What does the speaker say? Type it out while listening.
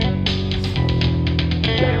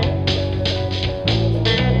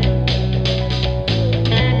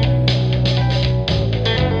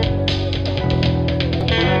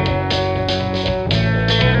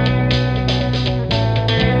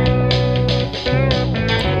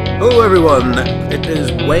Hello everyone, it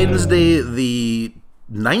is Wednesday the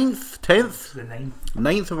 9th, 10th? The 9th.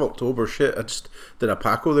 9th of October, shit, I just did a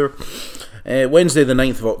Paco there. Wednesday the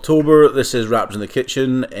 9th of October, this is Raptors in the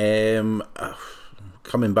Kitchen,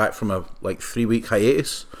 coming back from a 3-week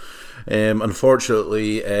hiatus.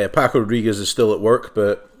 Unfortunately, Paco Rodriguez is still at work,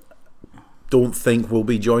 but don't think will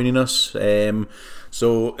be joining us.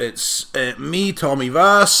 So it's me, Tommy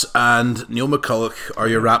Vass, and Neil McCulloch are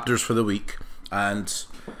your Raptors for the week. And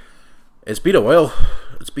it's been a while.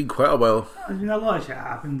 It's been quite a while. I mean, a lot of shit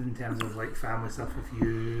happened in terms of family stuff with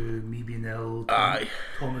you, me being ill,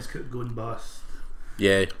 Thomas Cook going bust.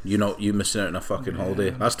 Yeah, you missing out on a fucking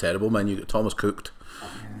holiday. That's terrible, man. You got Thomas cooked.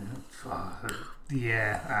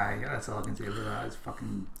 Yeah, that's all I can say about that. It's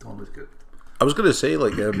fucking Thomas cooked. I was gonna say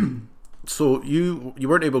so you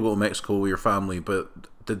weren't able to go to Mexico with your family, but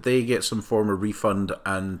did they get some form of refund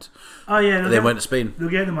and they went to Spain? They'll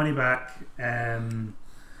get the money back.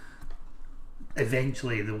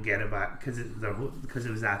 Eventually they'll get it back because it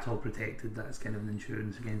was ATOL protected. That's kind of an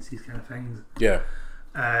insurance against these kind of things. Yeah.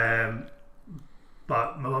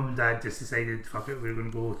 But my mum and dad just decided, fuck it, we're going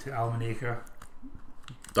to go to Almanacor.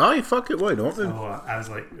 Aye, fuck it, why not? So I was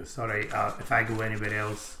like, sorry, if I go anywhere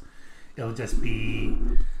else, it'll just be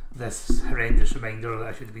this horrendous reminder that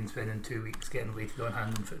I should have been spending 2 weeks getting waited on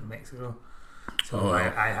hand and foot in Mexico. So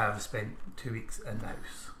I have spent 2 weeks in the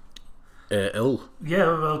house. Ill? Yeah,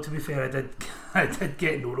 well, to be fair, I did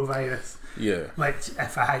get norovirus. Yeah. Which,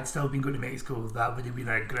 if I had still been going to Mexico, that would have been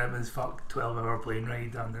a grim as fuck 12-hour plane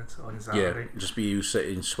ride on a Saturday. Yeah, just be you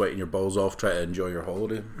sitting, sweating your balls off, trying to enjoy your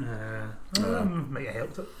holiday. Might have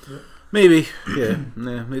helped it. Maybe, yeah.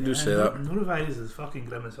 They do say that. Norovirus is fucking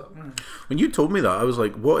grim as fuck. When you told me that, I was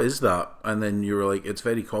like, what is that? And then you were like, it's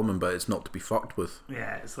very common, but it's not to be fucked with.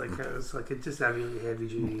 Yeah, it's just a really heavy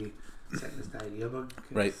duty sickness diarrhea bug.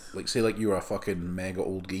 Right, say you were a fucking mega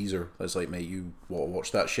old geezer. It's like, mate, you want to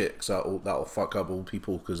watch that shit because that'll fuck up old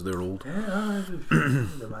people because they're old. Yeah,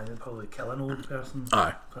 it'd probably kill an old person.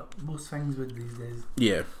 Aye. But most things would these days.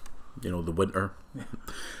 Yeah. The winter. But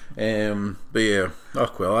yeah,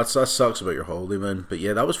 that sucks about your holiday, man. But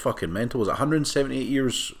yeah, that was fucking mental. Was it 178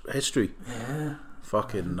 years history? Yeah.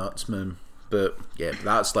 Fucking nuts, man. But yeah,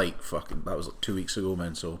 that was 2 weeks ago,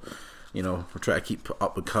 man. So, we're trying to keep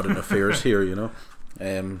up with current affairs here,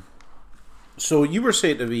 So you were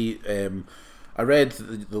saying to me, I read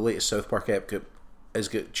the latest South Park ep has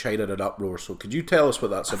got China in an uproar. So could you tell us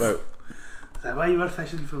what that's about? Is that why you were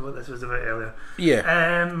fishing for what this was about earlier?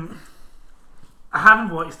 Yeah. I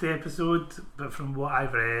haven't watched the episode, but from what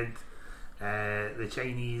I've read, the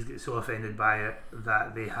Chinese get so offended by it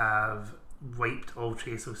that they have wiped all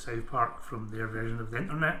trace of South Park from their version of the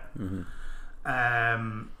internet. Mm-hmm.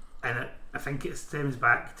 And I think it stems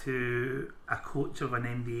back to a coach of an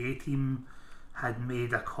NBA team had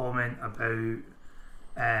made a comment about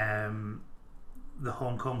the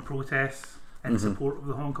Hong Kong protests in support of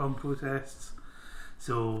the Hong Kong protests.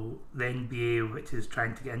 So the NBA, which is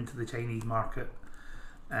trying to get into the Chinese market,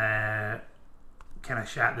 kind of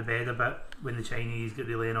shat the bed a bit when the Chinese get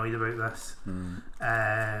really annoyed about this.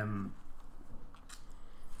 And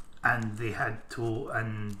they had to,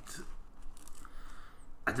 and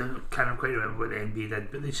I can't quite remember what the NBA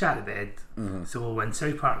did, but they shat the bed. So when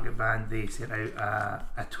South Park got banned, they sent out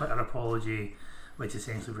a Twitter apology, which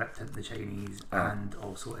essentially ripped into the Chinese and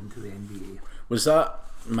also into the NBA. Was that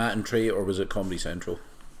Matt and Trey, or was it Comedy Central?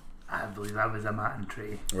 I believe that was a Matt and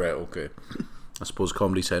Trey. Right, okay. I suppose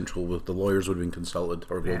Comedy Central, with the lawyers would have been consulted,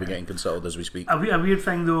 or will be getting consulted as we speak. A weird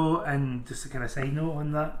thing though, and just a kind of side note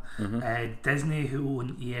on that, Disney, who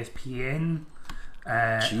own ESPN,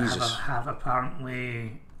 have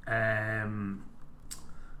apparently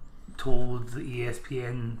told the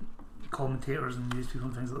ESPN commentators and news people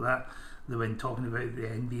and things like that when talking about the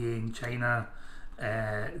NBA in China,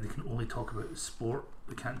 they can only talk about sport.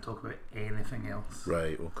 They can't talk about anything else.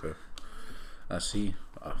 Right, okay. I see.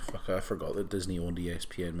 I forgot that Disney owned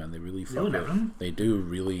ESPN, man. They really own everything. They do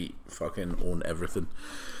really fucking own everything.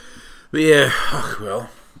 But yeah, well,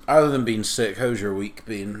 other than being sick, how's your week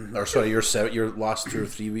been? Or sorry, your last 2 or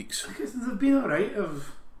 3 weeks? Because they've been alright.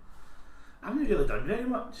 I haven't really done very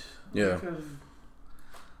much. Yeah.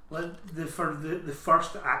 For the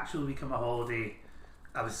first actual week of my holiday,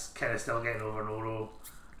 I was kind of still getting over Noro,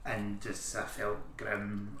 and just I felt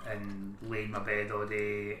grim and lay in my bed all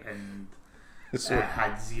day and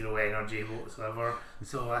had zero energy whatsoever.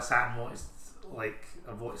 So I sat and watched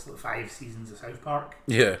I've watched 5 seasons of South Park.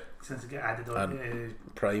 Yeah. Since it got added on to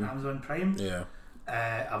Prime. Amazon Prime. Yeah.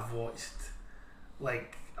 I've watched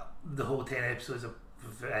the whole 10 episodes of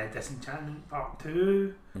Disenchantment Part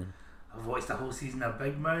 2. I've watched the whole season of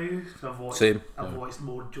Big Mouth. I've watched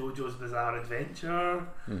more JoJo's Bizarre Adventure.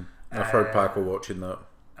 I've heard Paco watching that.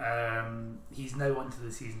 He's now on to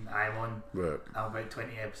the season I'm on. Right. I'm about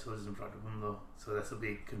 20 episodes in front of him though, so this will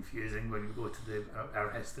be confusing when we go to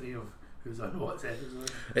our history of who's on what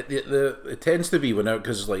episode. It tends to be when out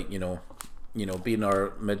because like you know, being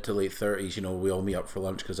our mid to late 30s, we all meet up for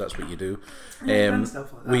lunch because that's what you do. And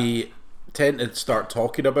stuff like that. We tend to start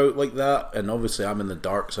talking about like that, and obviously I'm in the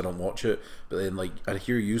dark, so I don't watch it. But then like I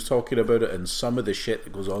hear you talking about it, and some of the shit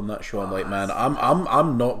that goes on that show, I'm like, man,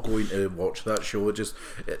 I'm not going to watch that show. I don't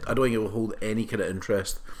think it will hold any kind of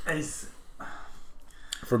interest.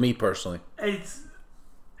 For me personally, it's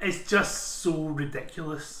just so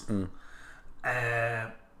ridiculous,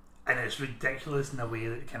 and it's ridiculous in a way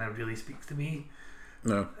that kind of really speaks to me.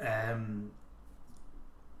 No,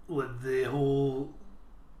 with the whole.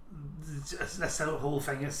 This whole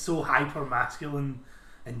thing is so hyper masculine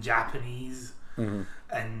and Japanese,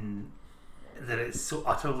 and that it's so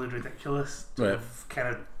utterly ridiculous to have kind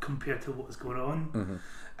of compared to what's going on,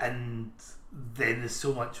 and then there's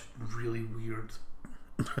so much really weird,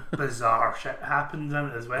 bizarre shit happens in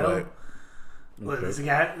it as well. Right. Like, there's a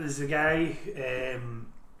guy,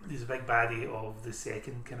 he's a big baddie of the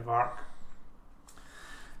second kind of arc,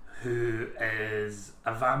 who is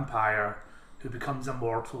a vampire who becomes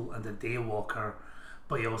immortal and a daywalker,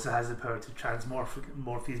 but he also has the power to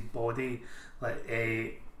transmorph his body. Like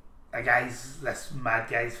this mad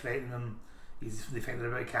guy's threatening him. They think they're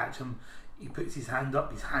about to catch him. He puts his hand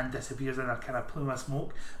up, his hand disappears in a kind of plume of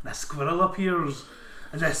smoke, and a squirrel appears.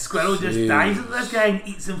 And this squirrel just dives at this guy and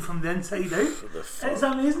eats him from the inside out. It's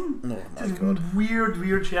amazing. Oh my god.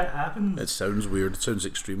 Weird shit happens. It sounds weird. It sounds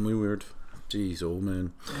extremely weird. Jeez, oh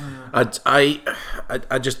man. I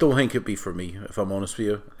just don't think it'd be for me, if I'm honest with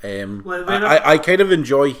you. I kind of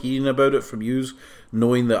enjoy hearing about it from yous,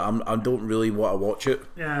 knowing that I don't really want to watch it.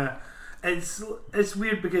 Yeah, it's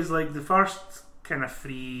weird because like the first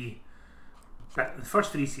three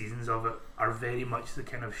seasons of it are very much the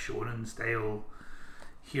kind of shonen style.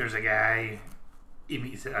 Here's a guy, he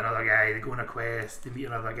meets another guy, they go on a quest, they meet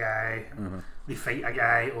another guy, they fight a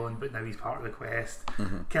guy but now he's part of the quest.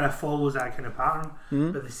 Kind of follows that kind of pattern.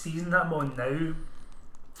 But the season that I'm on now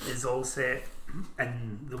is all set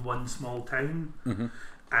in the one small town,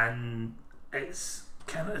 and it's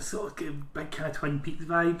kind of sort of big kind of Twin Peaks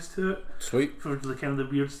vibes to it. Sweet. For the kind of the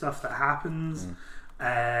weird stuff that happens.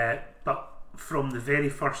 But from the very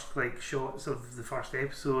first shots of the first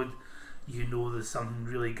episode, there's something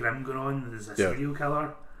really grim going on. There's a serial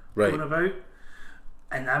killer going about,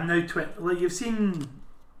 and I'm now you've seen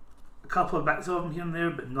a couple of bits of him here and there,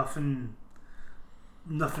 but nothing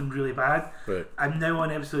really bad. Right. I've now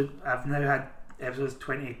had episodes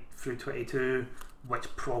 20 through 22,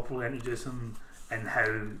 which properly introduce him and how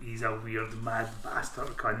he's a weird mad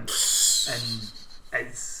bastard cunt, and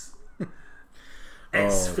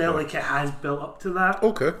it's felt like it has built up to that.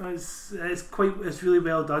 Okay. It's really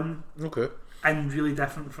well done. Okay. And really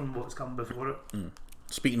different from what's come before it.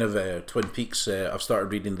 Speaking of Twin Peaks, I've started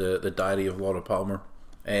reading the Diary of Laura Palmer.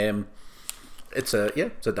 It's a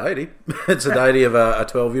diary. It's a diary of a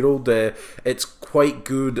 12-year-old. It's quite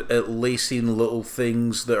good at lacing little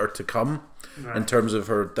things that are to come. Right. In terms of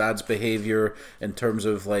her dad's behaviour, in terms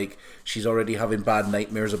of she's already having bad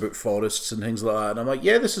nightmares about forests and things like that, and I'm like,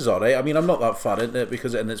 yeah, this is alright. I mean, I'm not that far into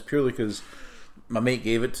it and it's purely because my mate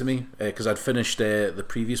gave it to me because I'd finished the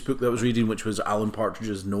previous book that I was reading, which was Alan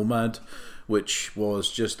Partridge's Nomad, which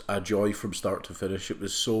was just a joy from start to finish. It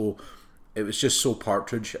was just so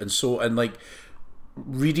Partridge and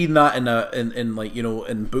reading that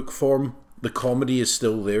in book form, the comedy is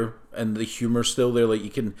still there and the humour's still there.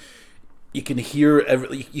 You can hear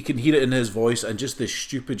it in his voice and just the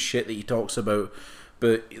stupid shit that he talks about.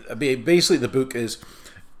 But basically, the book is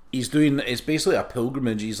it's basically a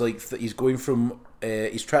pilgrimage. He's going from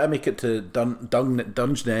he's trying to make it to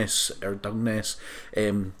Dungeness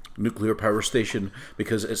nuclear power station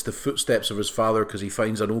because it's the footsteps of his father, because he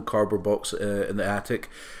finds an old cardboard box in the attic,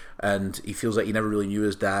 and he feels like he never really knew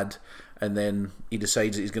his dad. And then he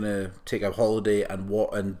decides that he's going to take a holiday and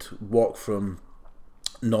walk from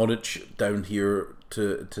Norwich down here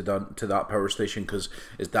to that power station, because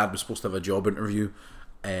his dad was supposed to have a job interview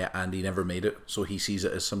and he never made it, so he sees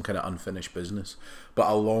it as some kind of unfinished business. But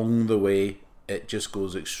along the way it just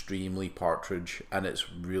goes extremely Partridge, and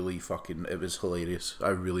it's really it was hilarious. I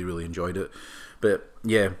really, really enjoyed it. But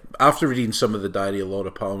yeah, after reading some of the Diary of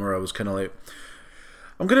Laura Palmer, I was kind of like,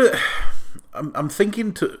 I'm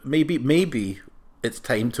thinking to maybe it's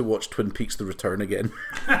time to watch Twin Peaks: The Return again,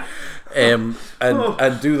 and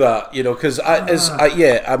do that, you know, because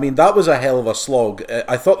I mean that was a hell of a slog.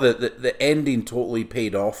 I thought that the ending totally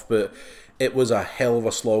paid off, but it was a hell of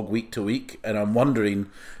a slog week to week, and I'm wondering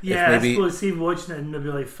if maybe... I suppose, see, watching it in maybe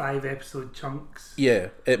like 5-episode chunks. Yeah,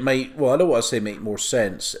 it might... Well, I don't want to say make more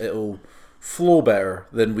sense. It'll flow better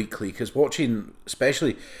than weekly, because watching,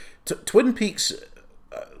 especially... Twin Peaks,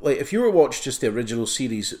 like, if you were to watch just the original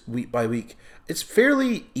series week by week, it's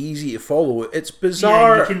fairly easy to follow. It's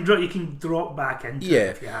bizarre. Yeah, you can drop back into it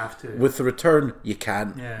if you have to. With The Return, you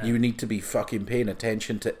can't. Yeah. You need to be fucking paying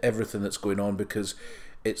attention to everything that's going on, because...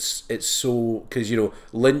 It's so, because, you know,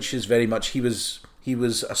 Lynch is very much, he was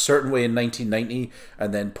a certain way in 1990,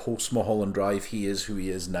 and then post Mulholland Drive he is who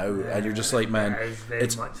he is now, and you're just like, man,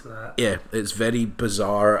 it's much that. Yeah, it's very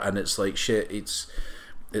bizarre, and it's like shit. It's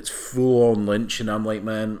full on Lynch, and I'm like,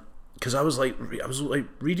 man, because I was like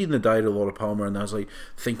reading the Diary of Laura Palmer, and I was like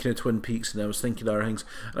thinking of Twin Peaks, and I was thinking of other things,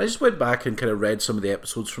 and I just went back and kind of read some of the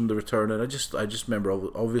episodes from The Return, and I just remember,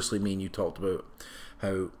 obviously, me and you talked about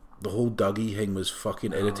how the whole Dougie thing was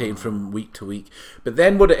fucking irritating from week to week. But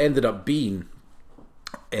then what it ended up being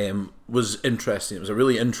was interesting. It was a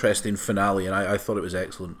really interesting finale, and I thought it was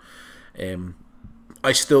excellent.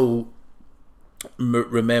 I still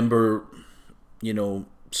remember, you know,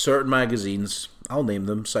 certain magazines, I'll name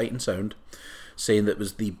them, Sight and Sound, saying that it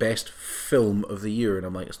was the best film of the year, and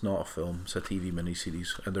I'm like, it's not a film, it's a TV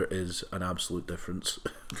miniseries, and there is an absolute difference.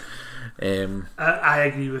 I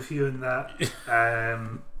agree with you on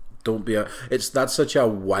that. Don't be that's such a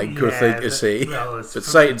wanker thing to say. Well, but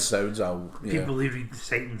Sight and Sound's people who read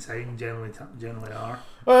Sight and Sound generally are.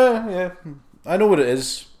 Yeah, I know what it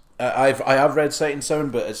is. I have read Sight and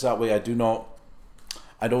Sound, but it's that way. I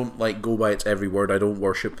don't like go by its every word. I don't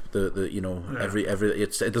worship the you know, every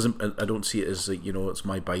it doesn't. I don't see it as, like, you know, it's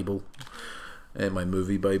my Bible, my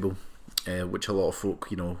movie Bible, which a lot of folk,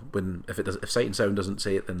 you know, if Sight and Sound doesn't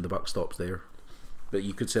say it, then the buck stops there. But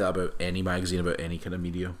you could say that about any magazine, about any kind of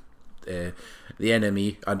media. The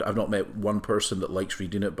NME, I've not met one person that likes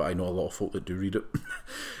reading it, but I know a lot of folk that do read it.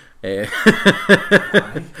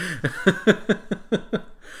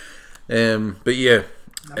 But yeah,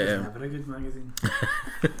 that was never a good magazine.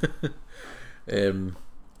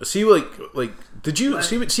 See, like, did you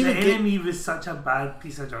see? The NME was such a bad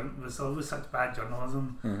piece of was always such bad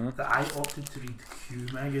journalism that I opted to read Q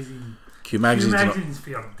magazine. Q magazine's for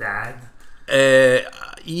your dad.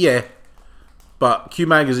 Yeah, but Q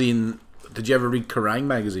magazine. Did you ever read Kerrang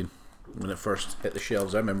magazine when it first hit the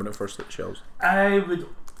shelves? I remember when it first hit the shelves. I would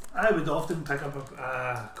often pick up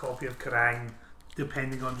a copy of Kerrang,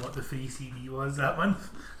 depending on what the free CD was that month.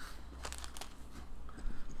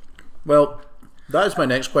 Well, that is my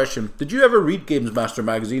next question. Did you ever read Games Master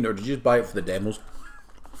magazine, or did you just buy it for the demos?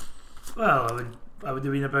 Well, I would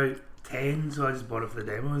have been about 10, so I just bought it for the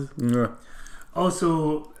demos. Yeah.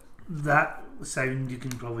 Also, that sound you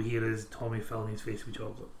can probably hear is Tommy filling his face with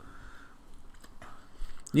chocolate.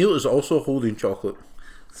 Neil is also holding chocolate.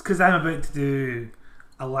 It's because I'm about to do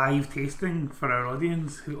a live tasting for our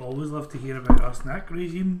audience, who always love to hear about our snack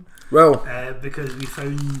regime. Well, because we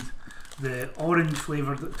found the orange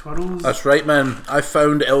flavoured twirls. That's right, man. I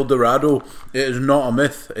found El Dorado. It is not a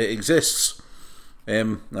myth. It exists.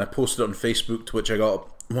 I posted it on Facebook, to which I got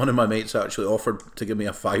one of my mates actually offered to give me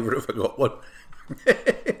a $5 if I got one.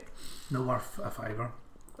 No worth a $5.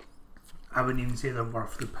 I wouldn't even say they're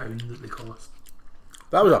worth the £1 that they cost.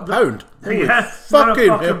 That was a £1. Yeah,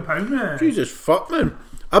 fucking pound, man. Jesus fuck, man.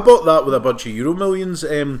 I bought that with a bunch of Euro Millions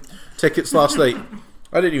tickets last night.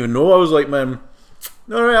 I didn't even know. I was like, man,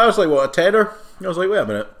 alright, I was like, what, a tenner? I was like, wait a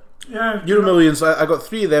minute. Yeah, Euro Millions, I got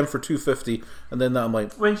 3 of them for $2.50, and then that I'm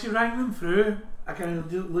like, when she rang them through, I kind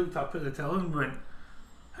of looked up at the till and went,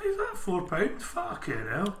 how's that £4? Fucking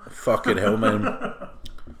hell. Fucking hell, man.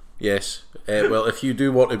 Yes. Well, if you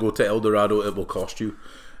do want to go to El Dorado, it will cost you.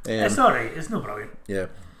 It's alright, it's no brilliant. Yeah.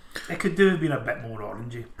 It could do with being a bit more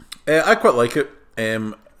orangey. I quite like it.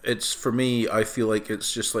 It's, for me, I feel like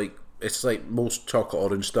it's just like, it's like most chocolate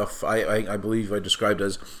orange stuff. I believe I described it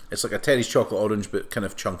as, it's like a Teddy's chocolate orange, but kind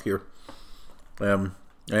of chunkier. And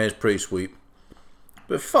it's pretty sweet.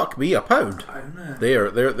 But fuck me, £1.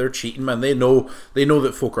 They're cheating, man. They know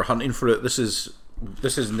that folk are hunting for it. This is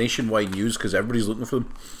nationwide news because everybody's looking for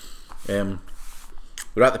them.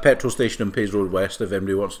 They're at the petrol station in Pays Road West. If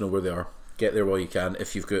anybody wants to know where they are, get there while you can.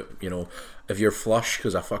 If you've got, if you're flush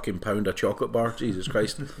because a fucking £1 a chocolate bar, Jesus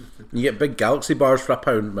Christ, you get big Galaxy bars for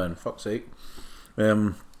 £1, man. Fuck's sake.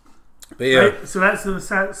 But yeah. Right, so that's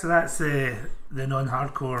the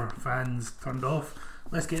non-hardcore fans turned off.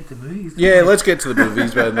 Let's get to movies. Yeah, let's get to the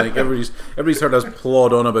movies, man. Like everybody's heard us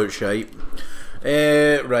plod on about shite.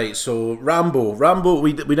 Right, so Rambo,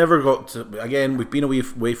 we never got to, again, we've been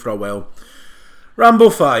away for a while. Rambo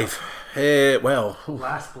 5, well...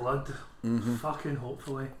 Last Blood, fucking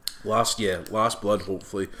hopefully. Last Blood,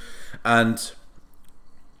 hopefully. And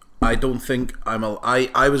I don't think I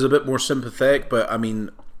was a bit more sympathetic, but I mean,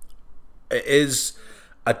 it is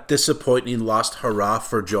a disappointing last hurrah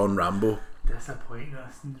for John Rambo. Disappointing,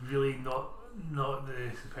 that's really not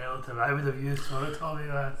the superlative I would have used for it, Tommy.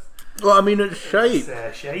 Well, I mean, it's shite.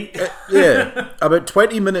 It's shite. Yeah, about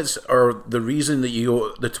 20 minutes are the reason that you go.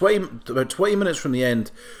 About 20 minutes from the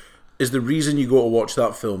end is the reason you go to watch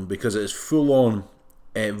that film, because it is full on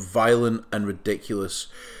violent and ridiculous.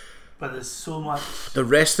 But there's so much. The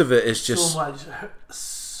rest of it is just so much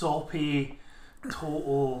soppy,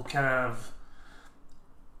 total kind of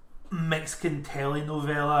Mexican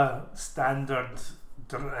telenovela standard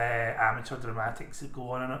amateur dramatics that go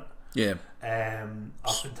on in it. Yeah.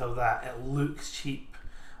 Up until that, it looks cheap.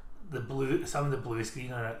 Some of the blue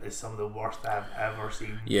screen on it is some of the worst I've ever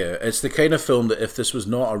seen. Yeah, it's the kind of film that if this was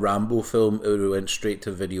not a Rambo film, it would have went straight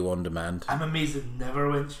to video on demand. I'm amazed it never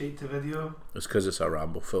went straight to video. It's because it's a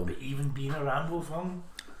Rambo film. But even being a Rambo film,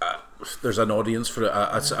 there's an audience for it,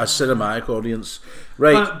 a cinematic audience,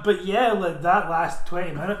 right? But yeah, like that last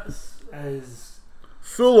 20 minutes is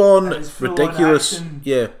full on ridiculous. Action,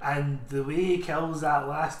 yeah, and the way he kills that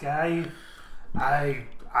last guy, I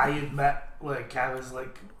admit, like I was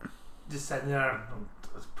like just sitting there.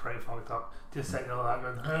 It was pretty fucked up. Just sitting there like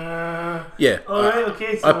that going, yeah. Alright,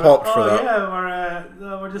 okay. So I popped for that.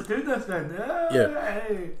 Yeah, we're just doing this then. Yeah.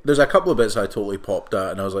 Hey. There's a couple of bits I totally popped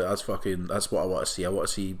at, and I was like, that's what I want to see. I want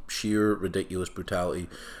to see sheer ridiculous brutality.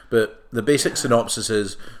 But the basic synopsis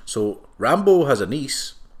is: so Rambo has a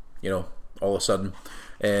niece, all of a sudden,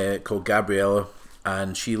 called Gabriella,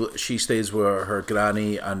 and she stays with her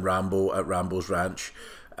granny and Rambo at Rambo's ranch,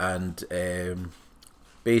 and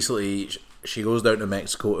basically she goes down to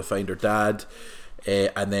Mexico to find her dad,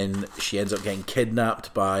 and then she ends up getting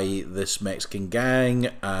kidnapped by this Mexican gang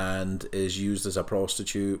and is used as a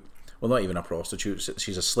prostitute. Well, not even a prostitute,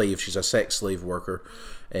 she's a slave, she's a sex slave worker,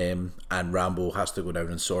 and Rambo has to go down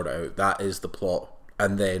and sort it out. That is the plot.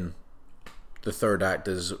 And then the third act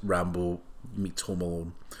is Rambo meets Home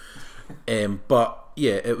Alone. But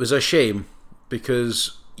yeah, it was a shame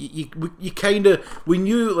because you kind of, we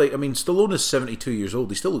knew, like, I mean, Stallone is 72 years old.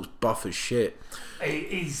 He still looks buff as shit.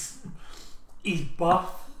 He's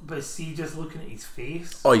buff, but see, just looking at his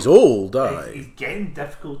face, oh, he's old. He's getting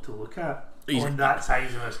difficult to look at on that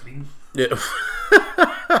size of a screen. Yeah.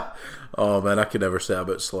 Oh man, I could never say that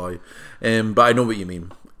about Sly, but I know what you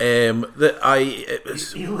mean. He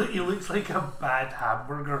looks like a bad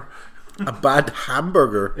hamburger. A bad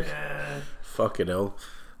hamburger. Yeah. Fucking hell.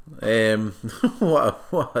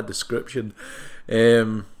 What a description.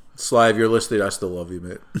 Sly, if you're listening, I still love you,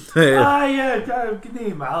 mate. Yeah, give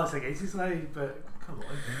me malice against you, Sly, but come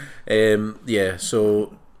on. Yeah,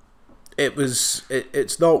 so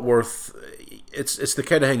it's not worth. It's the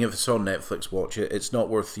kind of thing, if it's on Netflix, watch it. It's not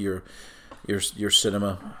worth your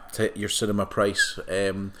cinema price.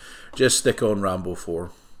 Just stick on Rambo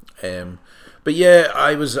 4. But yeah,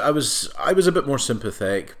 I was a bit more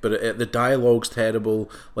sympathetic, but the dialogue's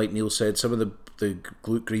terrible. Like Neil said, some of the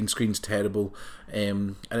green screen's terrible,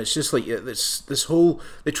 and it's just like this whole,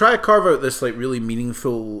 they try to carve out this like really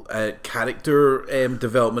meaningful character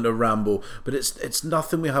development of Rambo, but it's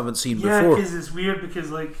nothing we haven't seen before. Yeah, because it's weird,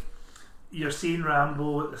 because like you're seeing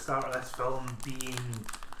Rambo at the start of this film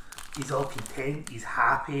he's all content, he's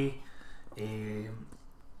happy,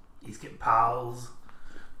 he's getting pals.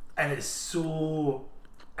 And it's so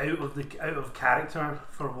out of character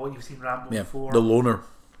for what you've seen Rambo before. The loner.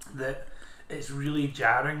 That it's really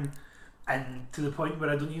jarring, and to the point where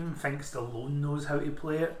I don't even think Stallone knows how to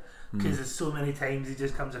play it, because there's so many times he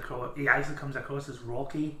actually comes across as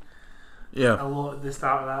Rocky. Yeah. A lot at the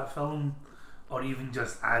start of that film, or even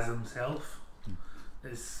just as himself.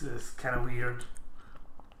 It's kind of weird.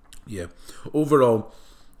 Yeah. Overall,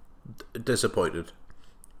 disappointed.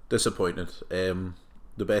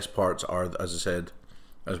 The best parts are, as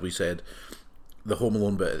we said, the Home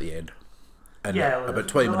Alone bit at the end. And about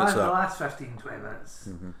 20 minutes of that. The last 15-20 minutes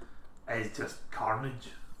is just carnage.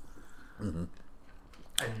 Mm-hmm.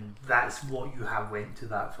 And that's what you have went to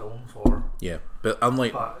that film for. Yeah, but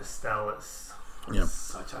still, it's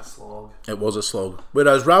such a slog. It was a slog.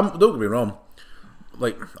 Whereas don't get me wrong,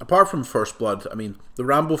 like, apart from First Blood, I mean, the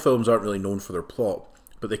Rambo films aren't really known for their plot,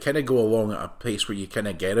 but they kind of go along at a pace where you kind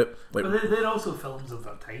of get it. Like, but they're also films of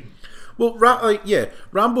their time. Well,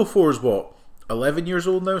 Rambo 4 is what, 11 years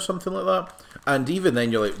old now, something like that. And even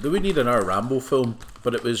then, you're like, do we need another Rambo film?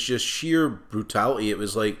 But it was just sheer brutality. It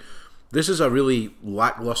was like, this is a really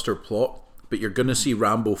lackluster plot, but you're going to see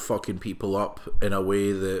Rambo fucking people up in a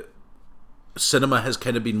way that cinema has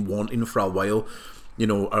kind of been wanting for a while. You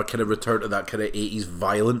know, a kind of return to that kind of 80s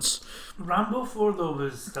violence. Rambo 4 though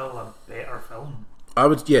was still a better film.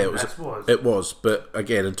 It was, but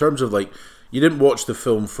again, in terms of like, you didn't watch the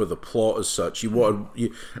film for the plot as such. Rambo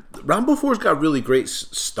 4's got a really great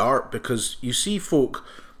start because you see folk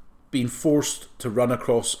being forced to run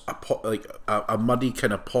across a muddy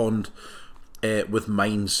kind of pond with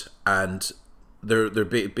mines, and they're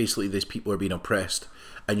basically these people are being oppressed,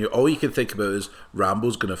 and all you can think about is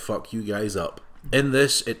Rambo's gonna fuck you guys up. In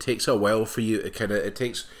this, it takes a while for you. It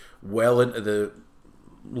takes well into the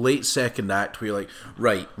late second act where you're like,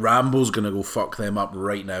 right, Rambo's gonna go fuck them up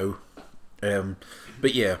right now.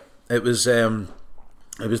 But yeah, it was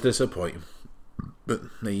disappointing. But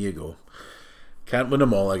there you go. Can't win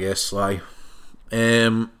them all, I guess, Sly.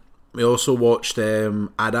 We also watched Ad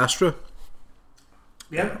Astra.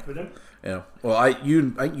 Yeah, we did. Yeah. Well, I think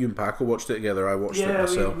you and Paco watched it together. I watched it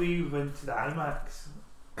myself. We went to the IMAX.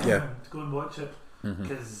 Yeah. To go and watch it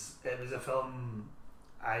because it was a film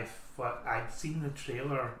I'd seen the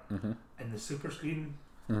trailer in the super screen.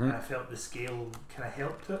 And I felt the scale kind of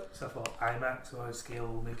helped it, so I thought IMAX or scale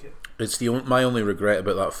will make it. It's my only regret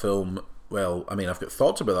about that film. Well, I mean, I've got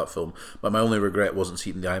thoughts about that film, but my only regret wasn't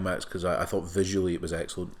seeing the IMAX because I thought visually it was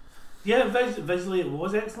excellent. Yeah, visually it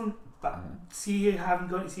was excellent, but see, having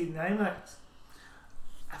gone to see it in the IMAX,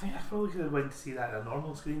 I think I probably could have went to see that on a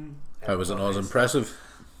normal screen. How was it not as impressive?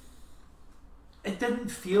 It didn't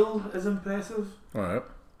feel as impressive. Alright.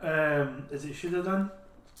 As it should have done.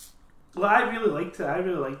 Well, I really liked it. I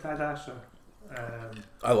really liked Ad Astra.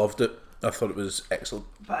 I loved it. I thought it was excellent.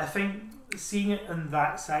 But I think seeing it in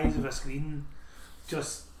that size of a screen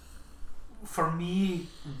just, for me,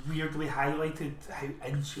 weirdly highlighted how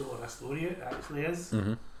insular a story it actually is.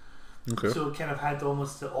 Okay. So it kind of had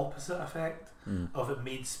almost the opposite effect of it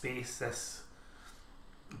made space this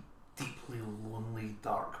deeply lonely,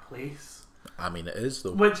 dark place. I mean, it is,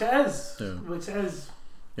 though. Which it is. Yeah. Which it is.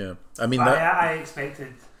 Yeah. I mean, I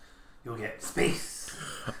expected you'll get space.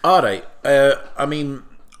 Alright. I mean...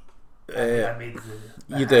 I made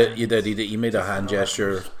You did. You made a hand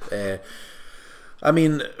gesture. I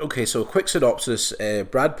mean, okay, so quick synopsis.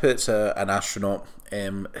 Brad Pitt's an astronaut.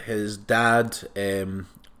 His dad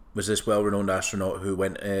was this well-renowned astronaut who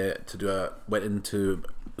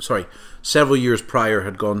several years prior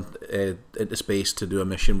had gone into space to do a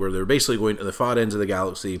mission where they were basically going to the far ends of the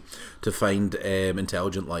galaxy to find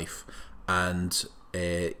intelligent life, and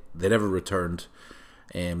they never returned.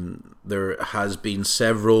 There has been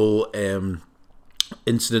several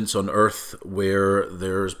incidents on Earth where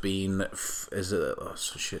there's been it's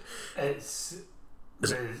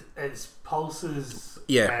pulses.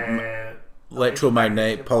 Yeah.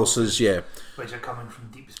 Electromagnetic pulses, yeah, which are coming from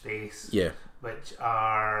deep space, yeah, which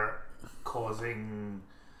are causing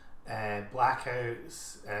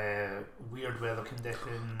blackouts, weird weather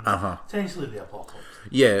conditions, essentially the apocalypse.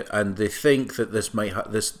 Yeah, and they think that this might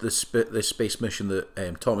this space mission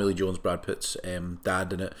that Tommy Lee Jones, Brad Pitt's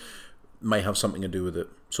dad in it, might have something to do with it.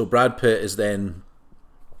 So Brad Pitt is then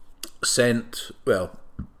sent. Well,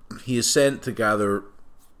 he is sent to gather.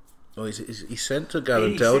 Well, he's sent to gather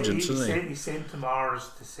intelligence, isn't he? He's sent to Mars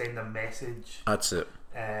to send a message. That's it.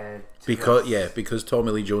 Because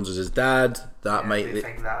Tommy Lee Jones is his dad. They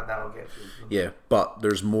think that'll get through. Yeah, but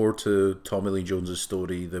there's more to Tommy Lee Jones's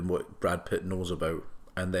story than what Brad Pitt knows about,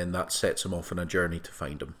 and then that sets him off on a journey to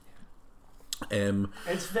find him.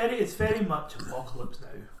 It's very much apocalypse now.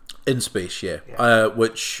 In space, yeah. That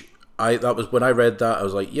was when I read that, I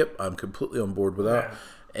was like, yep, I'm completely on board with that.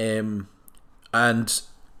 Yeah. And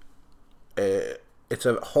it's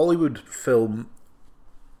a Hollywood film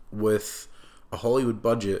with a Hollywood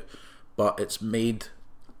budget, but it's made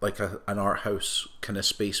like an art house kind of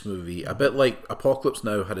space movie, a bit like Apocalypse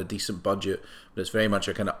Now had a decent budget, but it's very much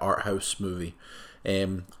a kind of art house movie.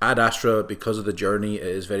 Ad Astra, because of the journey, it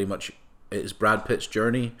is Brad Pitt's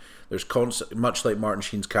journey. There's much like Martin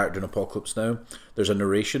Sheen's character in Apocalypse Now, there's a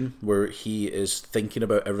narration where he is thinking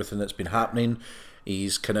about everything that's been happening.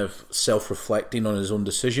 He's kind of self-reflecting on his own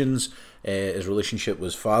decisions, his relationship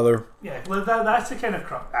with his father. Yeah, well, that's the kind of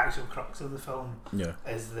actual crux of the film. Yeah,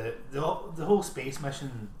 is that the whole space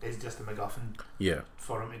mission is just a MacGuffin. Yeah,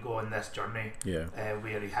 for him to go on this journey. Yeah,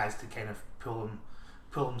 where he has to kind of pull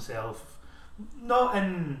himself, not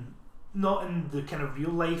in the kind of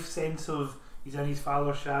real life sense of he's in his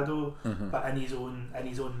father's shadow, but in his own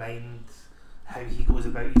mind, how he goes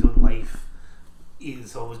about his own life.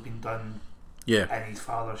 It's always been done Yeah. in his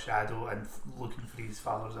father's shadow and looking for his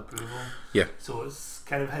father's approval. Yeah. So it's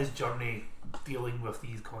kind of his journey dealing with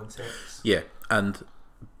these concepts. Yeah, and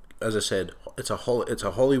as I said, it's a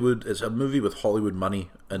Hollywood. It's a movie with Hollywood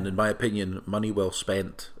money, and in my opinion, money well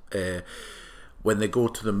spent. When they go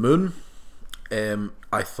to the moon,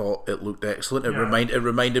 I thought it looked excellent. It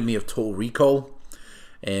reminded me of Total Recall,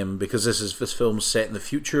 because this film's set in the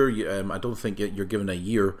future. I don't think you're given a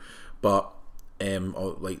year, but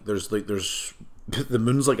there's the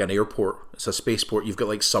moon's like an airport. It's a spaceport. You've got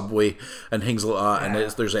like subway and things like that, and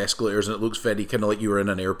there's escalators, and it looks very kind of like you were in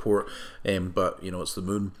an airport. But it's the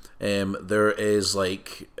moon. There is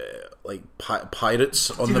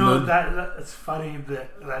pirates on the moon. That it's funny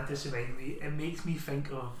that just reminded me. It makes me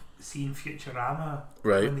think of seeing Futurama,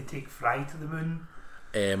 right, when they take Fry to the moon.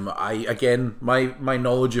 My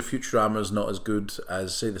knowledge of Futurama is not as good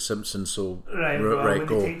as say The Simpsons. So when they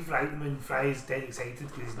take Fry to the moon, Fry is dead excited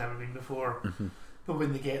because he's never been before. Mm-hmm. But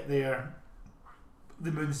when they get there,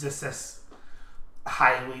 the moon's just this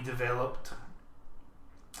highly developed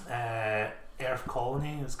Earth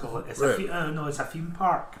colony. It's called. It's a theme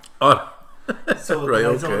park. Oh. So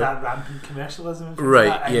there's all that rampant commercialism. And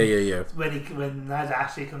right. Yeah. When Ad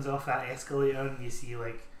Ashley comes off that escalator and you see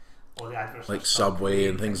like all the adverts like Subway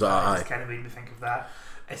and things like that. It's kind of made me think of that,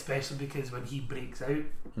 especially because when he breaks out,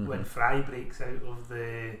 when Fry breaks out of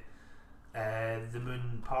the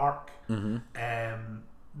moon park,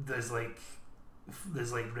 there's like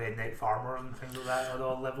redneck farmers and things like that that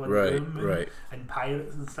all live on the moon, and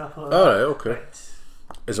pirates and stuff like that. All right, okay.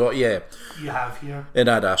 Is what? Yeah. You have here in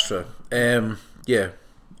Ad Astra.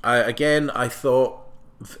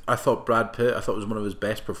 I thought Brad Pitt, I thought it was one of his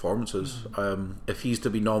best performances. If he's to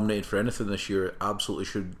be nominated for anything this year, it absolutely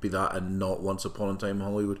should be that and not Once Upon a Time in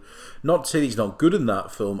Hollywood. Not to say that he's not good in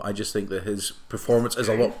that film, I just think that his performance is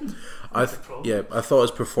a lot. I thought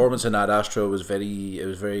his performance in Ad Astra was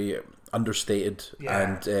very understated,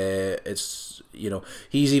 and it's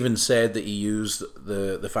he's even said that he used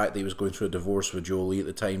the fact that he was going through a divorce with Jolie at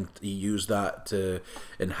the time. He used that to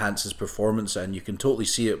enhance his performance, and you can totally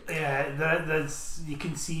see it. Yeah, you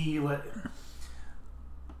can see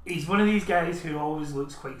he's one of these guys who always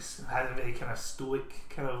looks has a very kind of stoic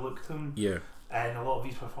kind of look to him. Yeah, and a lot of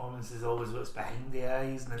his performances always looks behind the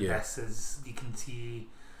eyes, and this is you can see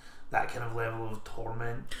that kind of level of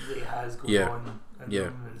torment that he has going on.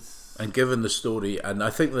 And given the story, and I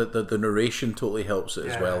think that the narration totally helps it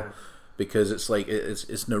as well, because it's like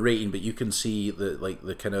it's narrating, but you can see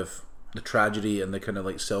the kind of the tragedy and the kind of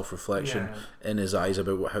like self-reflection in his eyes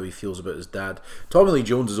about how he feels about his dad. Tommy Lee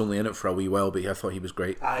Jones is only in it for a wee while, but I thought he was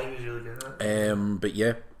great. He was really good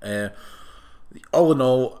at it. All in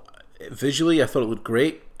all, visually I thought it looked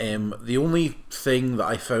great. The only thing that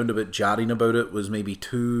I found a bit jarring about it was maybe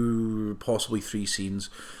 2, possibly 3 scenes,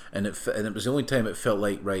 and it was the only time it felt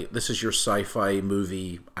like, right, this is your sci-fi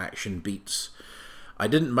movie action beats. I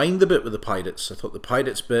didn't mind the bit with the pirates. I thought the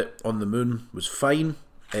pirates bit on the moon was fine.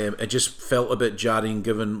 It just felt a bit jarring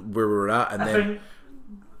given where we were at, and I think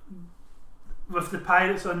with the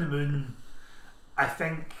pirates on the moon, I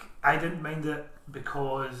think I didn't mind it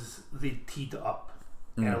because they teed it up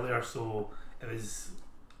earlier, so it was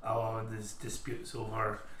there's disputes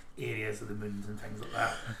over areas of the moons and things like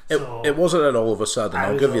that. It wasn't at all of a sudden.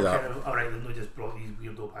 I'll give you that. Alright, they've not just brought these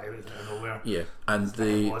weirdo pirates out of nowhere. Yeah, and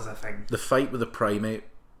the fight with the primate,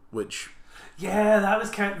 which that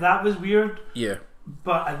was weird. Yeah.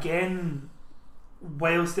 But again,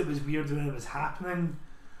 whilst it was weird when it was happening,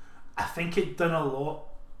 I think it done a lot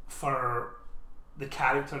for the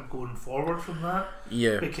character going forward from that.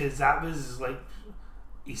 Yeah. Because that was like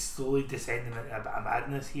he's slowly descending into a bit of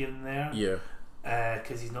madness here and there. Yeah.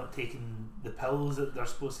 Because he's not taking the pills that they're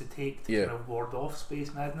supposed to take to kind of ward off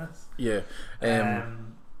space madness. Yeah.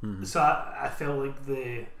 So I felt like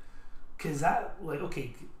because that, like,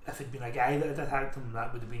 okay, if it'd been a guy that had attacked him,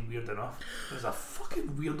 that would have been weird enough. It was a fucking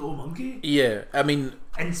weirdo monkey. Yeah, I mean,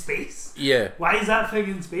 in space. Yeah. Why is that thing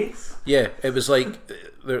in space? Yeah, it was like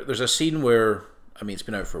there's a scene where, I mean, it's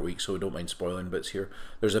been out for a week, so we don't mind spoiling bits here.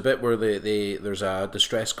 There's a bit where there's a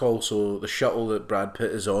distress call, so the shuttle that Brad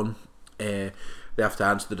Pitt is on, they have to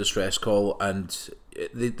answer the distress call, and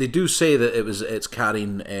they do say that it's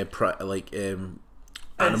carrying animal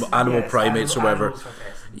primates or whatever.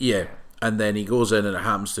 Yeah. And then he goes in, and it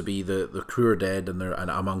happens to be the crew are dead, and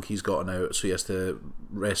a monkey's gotten out, so he has to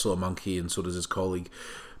wrestle a monkey, and so does his colleague.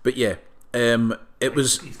 But yeah, it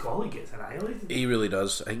was his colleague gets annihilated. He really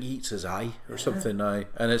does. I think he eats his eye or something.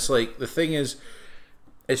 And it's like, the thing is,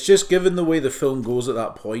 it's just given the way the film goes at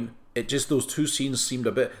that point, it just, those 2 scenes seemed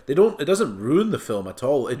a bit. It doesn't ruin the film at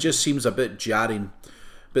all. It just seems a bit jarring.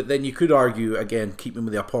 But then you could argue, again, keeping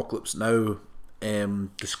with the Apocalypse Now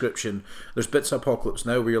description. There's bits of Apocalypse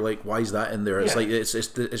Now where you're like, why is that in there? It's like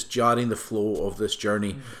it's jarring the flow of this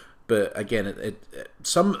journey. But again, it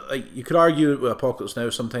some you could argue with Apocalypse Now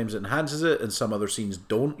sometimes it enhances it, and some other scenes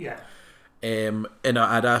don't. Yeah. In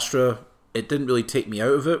Ad Astra, it didn't really take me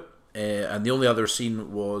out of it, and the only other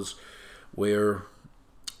scene was where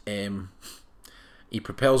he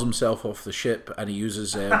propels himself off the ship and he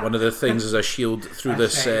uses one of the things as a shield through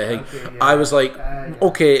this thing. Okay, yeah. I was like,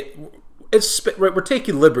 okay, we're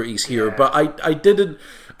taking liberties here, but I didn't.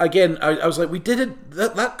 Again, I was like, we didn't.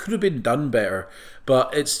 That could have been done better,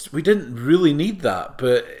 but we didn't really need that.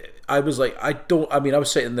 But I was like, I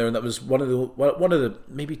was sitting there, and that was one of the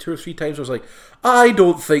maybe 2 or 3 times I was like, I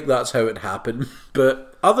don't think that's how it happened.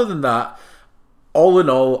 But other than that, all in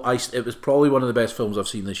all, it was probably one of the best films I've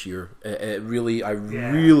seen this year. I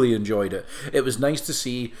really enjoyed it. It was nice to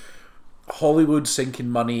see Hollywood sinking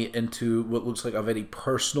money into what looks like a very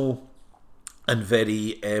personal and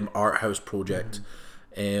very art house project.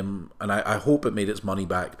 And I hope it made its money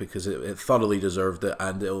back, because it thoroughly deserved it,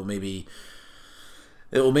 and it'll maybe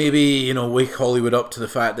wake Hollywood up to the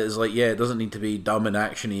fact that it's like, it doesn't need to be dumb and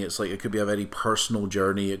actiony. It's like it could be a very personal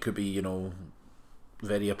journey. It could be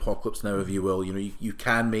very Apocalypse Now, if you will. You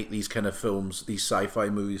can make these kind of films, these sci-fi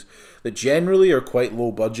movies that generally are quite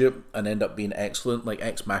low budget and end up being excellent, like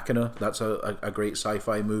Ex Machina. That's a great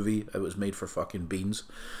sci-fi movie. It was made for fucking beans.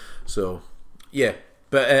 So yeah.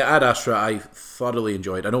 But Ad Astra, I thoroughly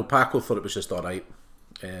enjoyed. I know Paco thought it was just alright.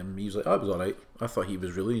 He was like, "Oh, it was alright." I thought he would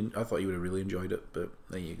have really enjoyed it. But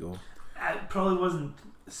there you go. It probably wasn't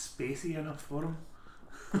spacey enough for him.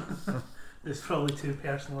 It's probably too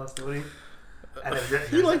personal a story.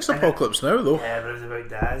 He likes Apocalypse Now, though. Yeah, but it was about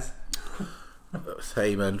Daz.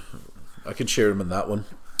 Hey man, I can share him in that one.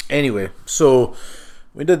 Anyway, so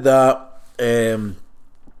we did that.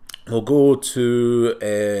 We'll go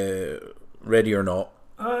to Ready or Not.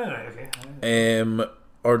 Oh, right, okay.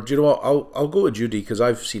 Or do you know what? I'll go with Judy, because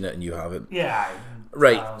I've seen it and you haven't. Yeah.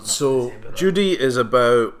 Right. So Judy is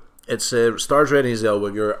about. It stars Renée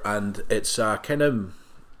Zellweger, and it's a kind of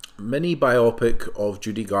mini biopic of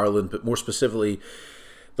Judy Garland, but more specifically,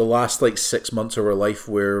 the last 6 months of her life,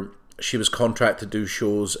 where she was contracted to do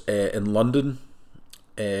shows in London.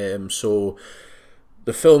 So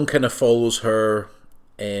the film kind of follows her.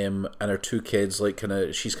 And her 2 kids,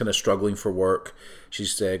 she's kind of struggling for work.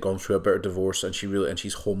 She's gone through a bit of divorce, and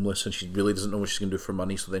she's homeless, and she really doesn't know what she's going to do for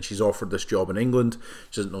money. So then she's offered this job in England.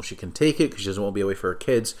 She doesn't know if she can take it because she doesn't want to be away for her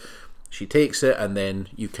kids. She takes it, and then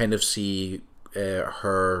you kind of see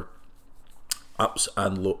her ups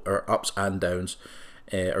and downs,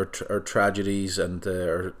 her tragedies, and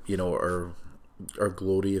her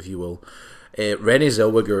glory, if you will. Renée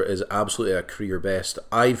Zellweger is absolutely a career best.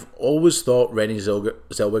 I've always thought Renée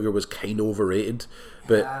Zellweger was kind of overrated,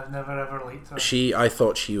 but I've never ever liked her. I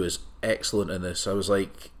thought she was excellent in this. I was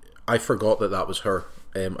like, I forgot that was her.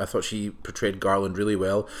 I thought she portrayed Garland really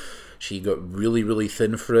well. She got really, really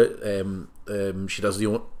thin for it. She does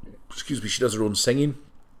her own singing.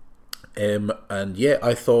 And yeah,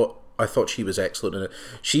 I thought she was excellent in it.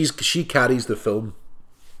 She carries the film.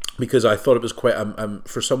 Because I thought it was quite,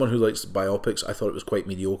 for someone who likes biopics, I thought it was quite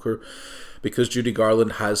mediocre. Because Judy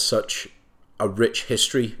Garland has such a rich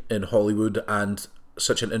history in Hollywood and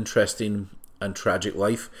such an interesting and tragic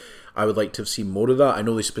life, I would like to have seen more of that. I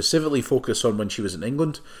know they specifically focus on when she was in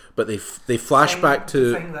England, but they flash back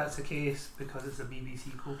to. I think that's the case because it's a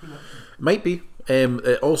BBC co-production. Might be.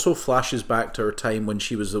 It also flashes back to her time when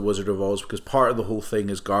she was the Wizard of Oz, because part of the whole thing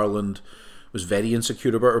is Garland was very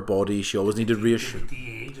insecure about her body. She always needed reassurance. Did they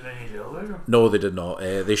de-age Renée Zellweger? No, they did not.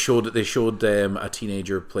 They showed a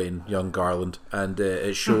teenager playing young Garland, and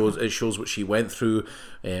it shows what she went through,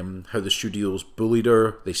 how the studios bullied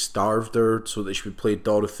her. They starved her so that she would play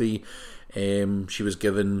Dorothy. She was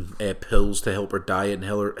given pills to help her diet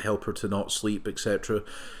and help her to not sleep, etc.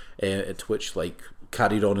 To which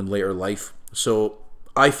carried on in later life. So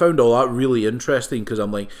I found all that really interesting, because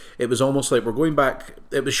I'm like, it was almost like we're going back.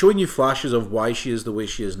 It was showing you flashes of why she is the way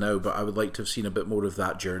she is now, but I would like to have seen a bit more of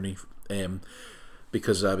that journey,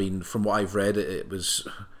 because I mean, from what I've read, it was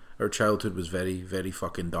her childhood was very, very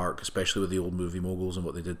fucking dark, especially with the old movie moguls and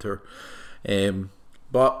what they did to her.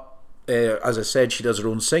 But as I said, she does her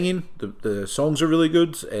own singing. The songs are really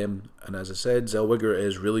good, and as I said, Zellweger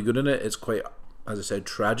is really good in it. It's quite, as I said,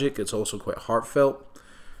 tragic. It's also quite heartfelt.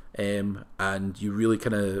 And you really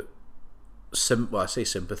kind of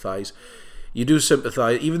sympathize. You do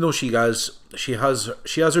sympathize, even though she has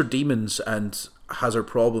her demons and has her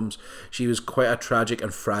problems. She was quite a tragic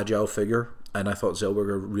and fragile figure, and I thought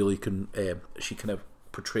Zellweger really she kind of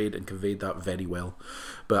portrayed and conveyed that very well.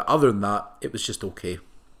 But other than that, it was just okay.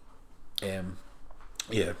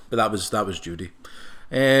 Yeah, but that was Judy.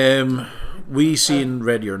 We seen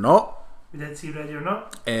Ready or Not. We did see Ready or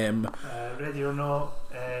Not. Ready or Not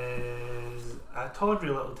is a tawdry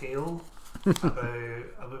little tale about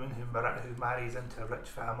a woman who marries into a rich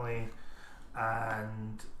family,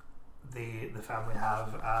 and the family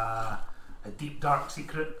have a deep dark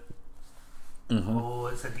secret. Mm-hmm. Oh,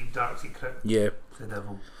 it's a deep dark secret. Yeah, it's the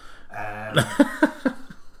devil.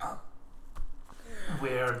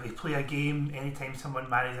 Where they play a game anytime someone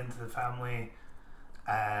marries into the family.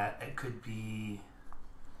 It could be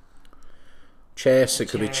chess, it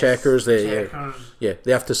could be checkers. They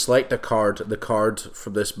have to select the card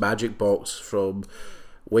from this magic box from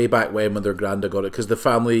way back when their granda got it, because the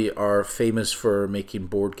family are famous for making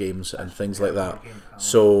board games and things like that.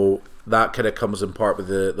 So that kind of comes in part with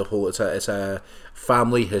the whole. It's a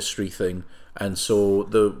family history thing, and so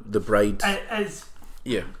the bride. It's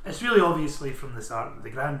really obviously from the start. The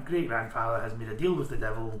great grandfather has made a deal with the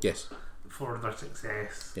devil. Yes. For their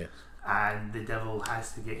success. Yes. And the devil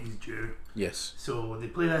has to get his due. Yes. So they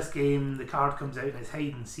play this game. The card comes out and it's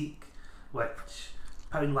hide and seek, which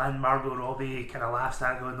Poundland Margot Robbie kind of laughs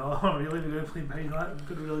at, going, "Oh, really? We're going to play Poundland?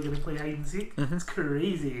 We're really going to play hide and seek? Mm-hmm. It's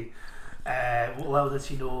crazy." Little does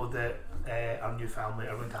she know that our new family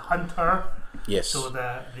are going to hunt her. Yes. So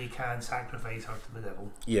that they can sacrifice her to the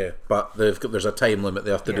devil. Yeah, but there's a time limit.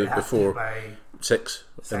 They have to do it before 6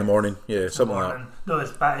 in the morning. Yeah, something like that. No,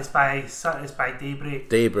 it's by daybreak.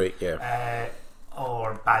 Daybreak, yeah.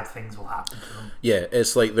 Or bad things will happen to them. Yeah,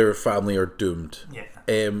 it's like their family are doomed. Yeah.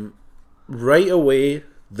 Right away,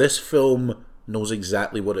 this film knows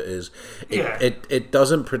exactly what it is. It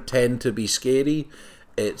doesn't pretend to be scary.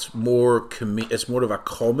 It's more it's more of a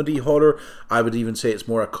comedy horror. I would even say it's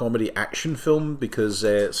more a comedy action film, because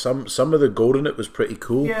some of the gore in it was pretty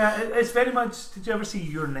cool. Yeah, it's very much. Did you ever see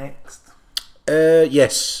You're Next?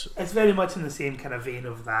 Yes. It's very much in the same kind of vein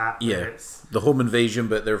of that. Yeah, it's the home invasion,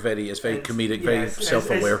 but it's very comedic, very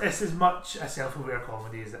self-aware. It's as much a self-aware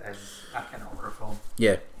comedy as it is a kind of horror film.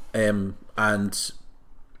 Yeah, and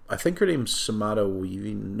I think her name's Samara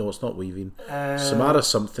Weaving. No, it's not Weaving. Samara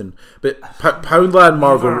something. But Poundland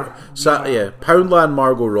Margot. Poundland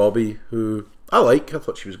Margot Robbie, who I like. I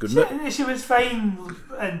thought she was good in it. She was fine,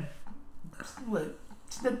 and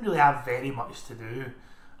she didn't really have very much to do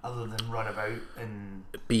other than run about and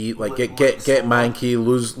be like get manky,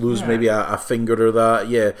 lose maybe a finger or that.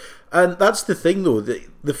 Yeah, and that's the thing though.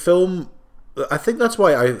 The film, I think that's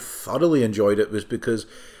why I thoroughly enjoyed it, was because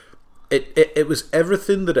it was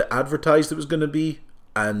everything that it advertised it was going to be,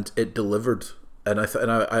 and it delivered. And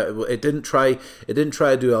it didn't try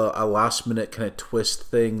to do a last minute kind of twist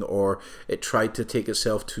thing, or it tried to take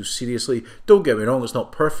itself too seriously. Don't get me wrong, it's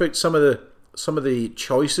not perfect. Some of the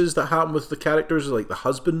choices that happen with the characters, like the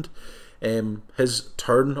husband, his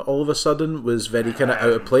turn all of a sudden was very kind of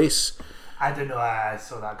out of place. I don't know. I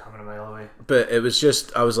saw that coming a mile away. But it was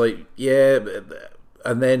just, I was like, yeah.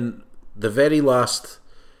 And then the very last.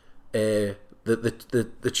 The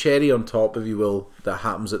cherry on top, if you will, that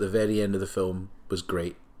happens at the very end of the film was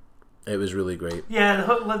great. It was really great. Yeah,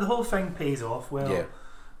 the whole thing pays off well. Yeah.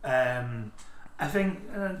 I think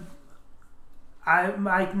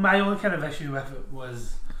my only kind of issue with it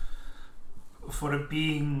was, for it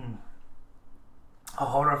being a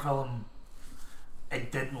horror film,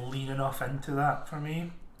 it didn't lean enough into that for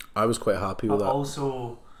me. I was quite happy with that.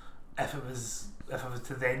 Also, if I was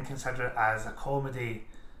to then consider it as a comedy,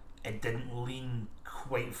 it didn't lean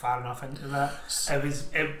quite far enough into that.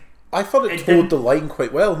 I thought it toed the line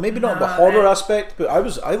quite well. Maybe not the horror aspect, but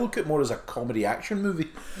I look at it more as a comedy action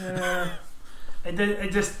movie.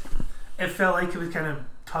 It felt like it was kind of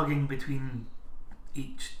tugging between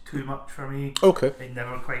each too much for me. Okay. It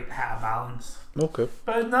never quite had a balance. Okay.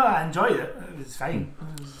 But no, I enjoyed it. It was fine.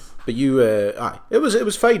 But you, it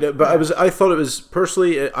was fine. But I thought it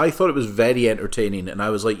was very entertaining, and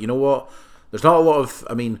I was like, you know what? There's not a lot of.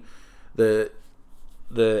 I mean, the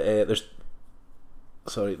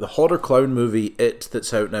horror clown movie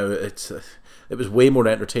that's out now. It was way more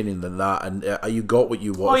entertaining than that, and you got what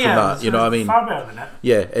you want from that. You know what I mean? Far better than it.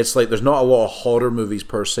 Yeah, it's like there's not a lot of horror movies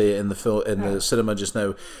per se in the cinema just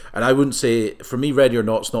now, and I wouldn't say, for me, Ready or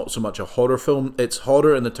Not's not so much a horror film. It's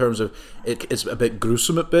horror in the terms of it's a bit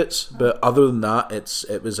gruesome at bits, but other than that,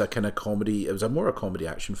 it was a kind of comedy. It was more a comedy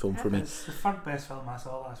action film for me. It's the third best film I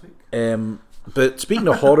saw last week. But speaking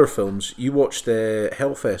of horror films, you watched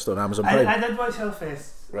Hellfest on Amazon Prime. I did watch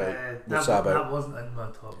Hellfest. Right. That wasn't in my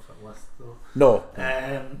top list though. No.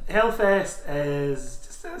 Hellfest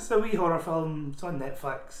is just a wee horror film. It's on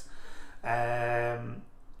Netflix.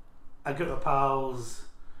 A group of pals,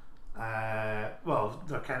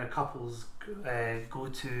 they're kind of couples, go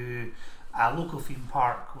to a local theme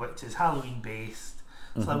park which is Halloween based.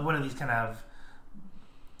 It's like one of these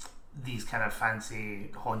kind of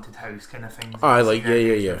fancy haunted house kind of things. I like,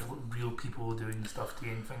 yeah. Real people doing stuff to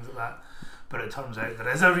you and things like that. But it turns out there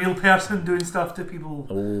is a real person doing stuff to people.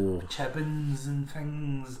 Oh. Chibbins and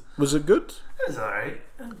things. Was it good? It was alright.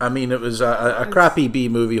 I mean, it was a crappy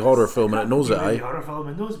B-movie horror film, and it knows it. Horror film,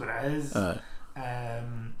 it knows what it is.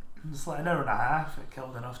 It's like an hour and a half. It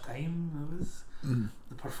killed enough time. It was.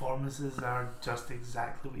 The performances are just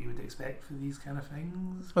exactly what you would expect for these kind of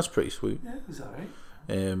things. That's pretty sweet. Yeah, it was alright.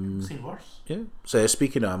 Seen worse. Yeah. So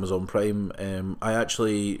speaking of Amazon Prime, I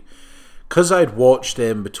actually, because I'd watched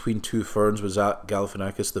Between Two Ferns with Zach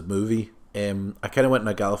Galifianakis, the movie, I kind of went in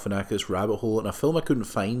a Galifianakis rabbit hole, and a film I couldn't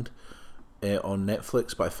find on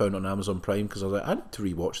Netflix, but I found on Amazon Prime because I was like, I need to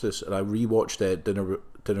rewatch this, and I rewatched Dinner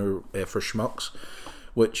for Schmucks,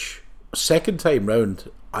 which second time round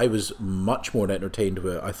I was much more entertained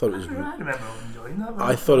with it. I thought it was. I remember enjoying that.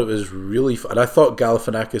 I thought it was really fun, and I thought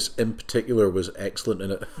Galifianakis in particular was excellent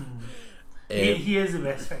in it. He is the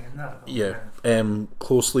best thing in that. Yeah.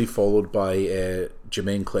 Closely followed by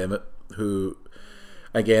Jermaine Clement, who,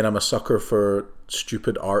 again, I'm a sucker for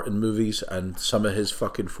stupid art in movies, and some of his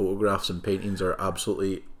fucking photographs and paintings are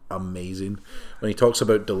absolutely amazing. When he talks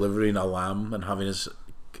about delivering a lamb and having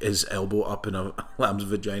his elbow up in a lamb's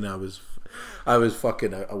vagina, I was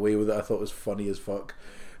fucking away with it. I thought it was funny as fuck.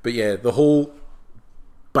 But yeah, the whole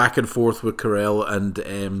back and forth with Carell and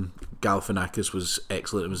Galifianakis was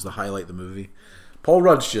excellent. It was the highlight of the movie. Paul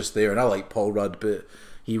Rudd's just there, and I like Paul Rudd, but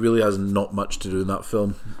he really has not much to do in that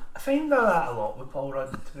film. I find that a lot with Paul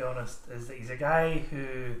Rudd, to be honest, is that he's a guy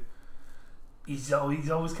who he's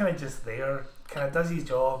always kind of just there, kind of does his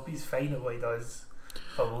job, he's fine at what he does,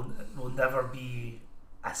 but will never be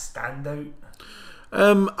a standout.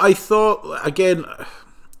 I thought, again,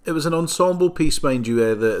 it was an ensemble piece, mind you,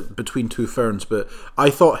 the Between Two Ferns, but I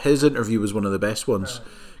thought his interview was one of the best ones,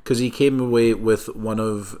 because he came away with one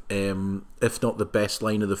of, if not the best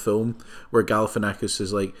line of the film, where Galifianakis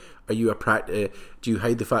is like, "Are you do you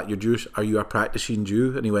hide the fact you're Jewish? Are you a practicing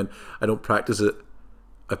Jew?" And he went, "I don't practice it,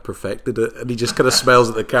 I perfected it." And he just kind of smiles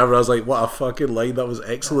at the camera. I was like, what a fucking line, that was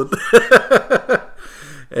excellent.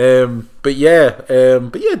 But yeah,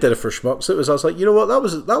 Dinner for Schmucks. I was like, you know what, that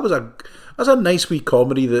was a nice wee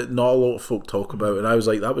comedy that not a lot of folk talk about, and I was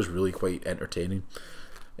like, that was really quite entertaining.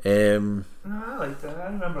 No, I liked it. I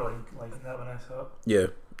remember liking that when I saw it. Yeah.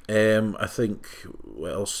 I think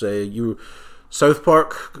what else? South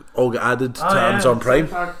Park all got added to Amazon Prime.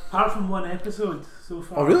 South Park, apart from one episode so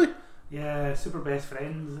far. Oh really? Yeah, Super Best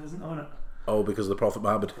Friends isn't on it. Oh, because of the Prophet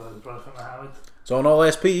Muhammad. Because of the Prophet Muhammad. It's on all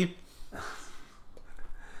SP.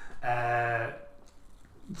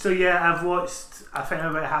 So yeah, I think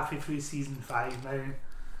I'm about halfway through season 5 now.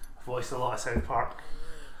 I've watched a lot of South Park.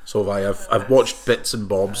 So have I. I've watched bits and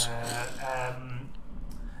bobs.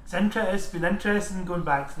 It's been interesting going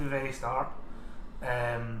back to the very start,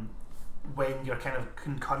 when you're kind of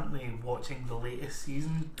concurrently watching the latest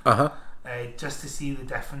season, just to see the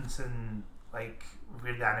difference in like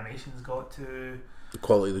where the animation's got to, the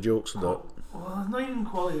quality of the jokes and that. Well, not even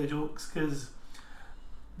quality of the jokes, because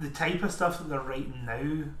the type of stuff that they're writing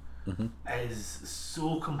now is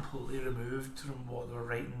so completely removed from what they were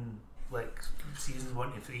writing like seasons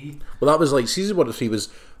 1 to 3. Well, that was like season 1 to 3 was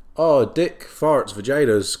dick, farts,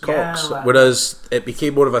 vaginas, cocks, Yeah, whereas it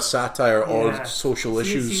became more of a satire on social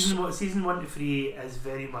issues. Season 1 to 3 is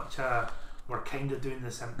very much we're kind of doing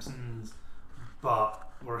The Simpsons,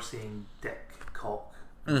 but we're saying dick, cock,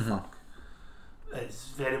 and fuck. It's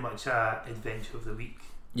very much a Adventure of the Week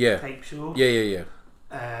type show. Yeah.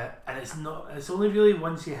 And it's only really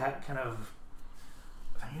once you hit kind of,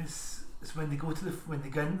 I think it's when they go into the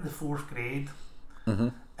 4th grade,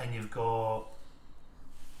 and you've got,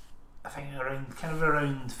 I think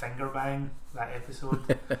around Finger Bang, that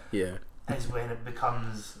episode, is when it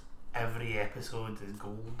becomes every episode is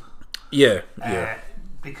gold.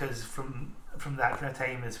 Because from that kind of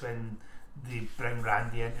time is when they bring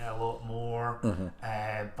Randy into it a lot more.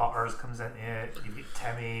 Butters comes into it. You get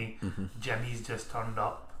Timmy. Jimmy's just turned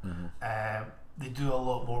up. They do a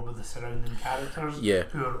lot more with the surrounding characters,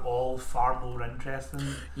 who are all far more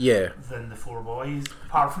interesting than the 4 boys,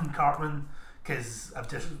 apart from Cartman, because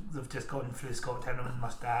they've just gotten through Scott Tenorman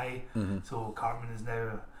Must Die, so Cartman is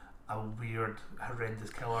now a weird, horrendous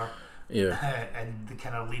killer. And they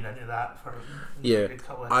kind of lean into that for a good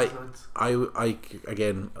couple of episodes. I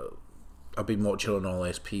again, I've been watching it on all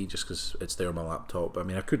SP just because it's there on my laptop. I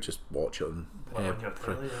mean, I could just watch it on your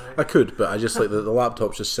telly, right? I could, but I just like the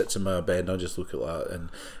laptop just sits in my bed and I just look at that, and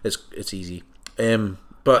it's easy.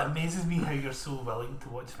 But it amazes me how you're so willing to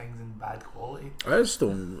watch things in bad quality. I just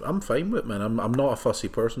don't. I'm fine with it, man. I'm not a fussy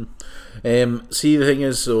person. See, the thing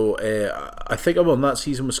is, so I think I'm on that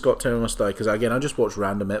season with Scott Turner Must Die because again, I just watch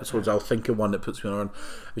random episodes. I'll think of one that puts me on.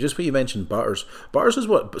 Just when you mentioned Butters, Butters is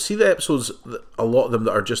what. See the episodes, a lot of them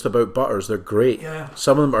that are just about Butters. They're great. Yeah.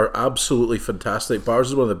 Some of them are absolutely fantastic. Butters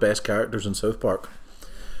is one of the best characters in South Park.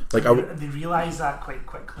 Like they realise that quite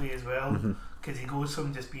quickly as well, because he goes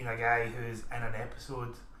from just being a guy who's in an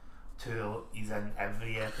episode to he's in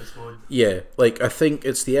every episode. Yeah, like I think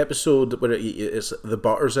it's the episode where it's the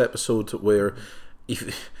Butters episode where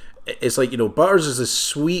it's like, you know, Butters is this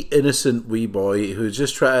sweet innocent wee boy who's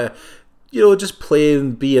just trying to, you know, just play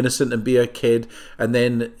and be innocent and be a kid, and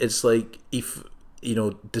then it's like, if you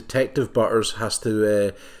know, Detective Butters has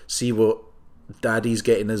to see what Daddy's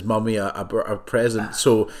getting his mummy a present,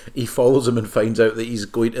 so he follows him and finds out that he's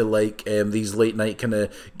going to like these late night kind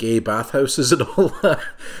of gay bathhouses and all that,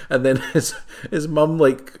 and then his mum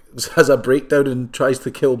like has a breakdown and tries to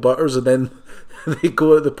kill Butters, and then they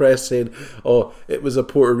go out the press saying, "Oh, it was a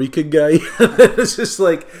Puerto Rican guy." And then it's just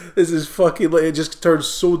like, this is fucking like, it just turns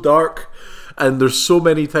so dark, and there's so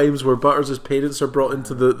many times where Butters' parents are brought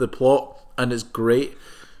into the plot, and it's great.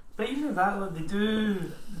 But even with that, like, they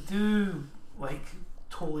do like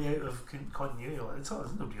totally out of continuity. Like, it's not,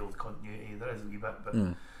 there's no real continuity. There is a wee bit, but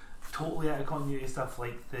totally out of continuity stuff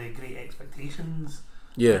like the Great Expectations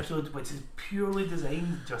episode, which is purely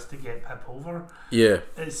designed just to get Pip over. Yeah,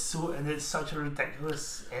 it's such a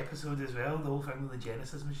ridiculous episode as well. The whole thing with the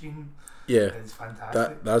Genesis machine. Yeah, it's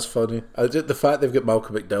fantastic. That's funny. The fact they've got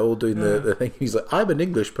Malcolm McDowell doing the thing. He's like, I'm an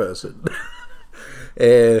English person.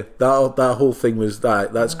 That whole thing was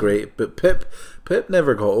that's great. But Pip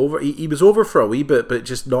never got over. He was over for a wee bit, but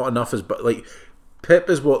just not enough as. But like, Pip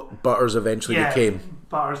is what Butters eventually became.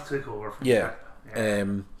 Butters took over from Pip.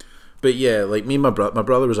 But yeah, like me and my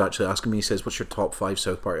brother was actually asking me. He says, "What's your top 5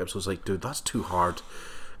 South Park episodes?" Like, dude, that's too hard.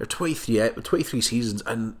 There are 23 seasons,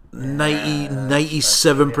 and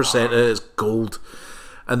 97% of it is gold.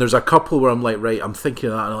 And there's a couple where I'm like, right, I'm thinking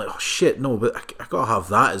of that, and I'm like, oh shit, no, but I gotta have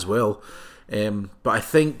that as well. But I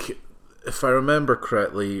think, if I remember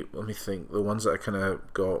correctly, let me think, the ones that I kind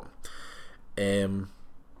of got,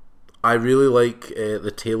 I really like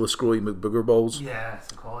the Tale of Scroy McBoogerballs. Yeah,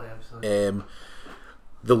 it's a quality episode.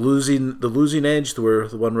 The losing edge, the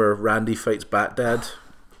one where Randy fights Bat Dad.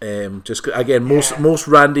 Just again, most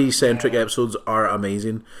Randy centric episodes are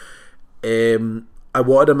amazing. I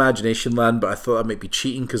wanted Imagination Land, but I thought that might be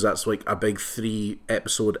cheating because that's like a big 3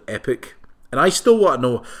 episode epic. And I still want to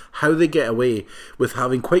know how they get away with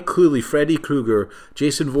having quite clearly Freddy Krueger,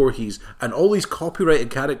 Jason Voorhees, and all these copyrighted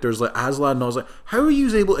characters like Aslan. And I was like, how are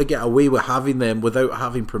you able to get away with having them without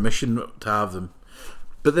having permission to have them?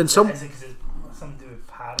 But then some. Is it because it's something to do with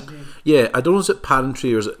parody? Yeah, I don't know, is it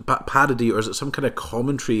parody or is it parody or is it some kind of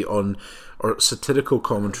commentary on, or satirical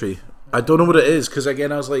commentary? I don't know what it is, because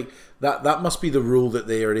again I was like, that must be the rule that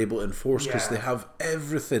they are able to enforce, because they have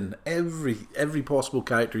everything, every possible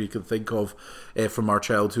character you can think of from our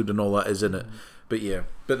childhood and all that is in it.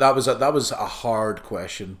 But that was a hard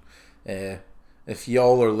question. If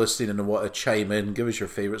y'all are listening and want to chime in, give us your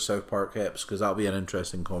favourite South Park eps, because that'll be an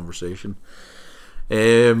interesting conversation.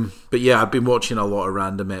 But yeah, I've been watching a lot of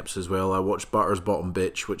random eps as well. I watched Butter's Bottom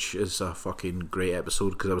Bitch, which is a fucking great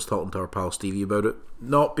episode, because I was talking to our pal Stevie about it.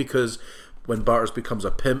 Not because when Butters becomes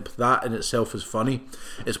a pimp, that in itself is funny.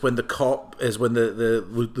 It's when the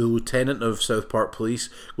lieutenant of South Park Police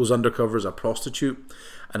goes undercover as a prostitute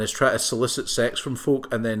and is trying to solicit sex from folk,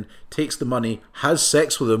 and then takes the money, has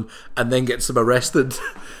sex with them, and then gets them arrested.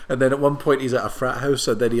 And then at one point he's at a frat house,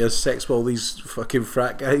 and then he has sex with all these fucking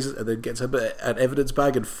frat guys, and then gets an evidence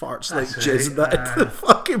bag and farts like jizz and that into the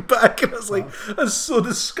fucking bag. And I was like, that's so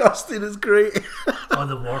disgusting. It's great. Oh,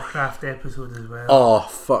 the Warcraft episode as well. Oh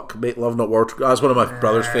fuck, Make Love Not War. That's one of my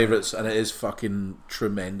brother's favourites, and it is fucking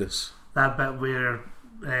tremendous. That bit where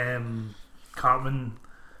Cartman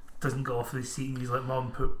doesn't get off the seat and he's like,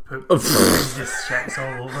 "Mom, poop." He just shits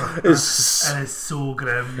all over. And it's so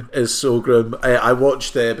grim. It's so grim. I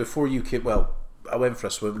watched before you came. Well, I went for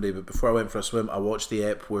a swim day, but before I went for a swim, I watched the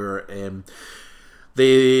ep where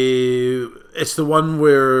it's the one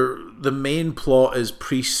where the main plot is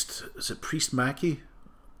Priest. Is it Priest Mackie?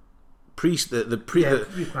 Priest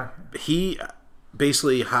Priest Mackie. He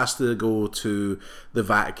basically has to go to the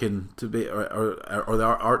Vatican to be or the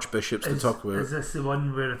archbishops to talk about. Is this the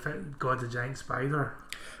one where God's a giant spider?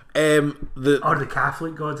 Or the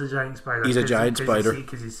Catholic God's a giant spider. He's a giant spider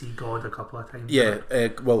because you see God a couple of times. Yeah,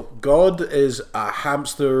 well, God is a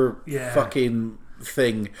hamster fucking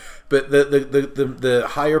thing, but the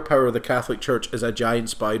higher power of the Catholic Church is a giant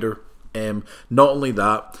spider. Not only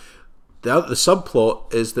that, the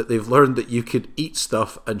subplot is that they've learned that you could eat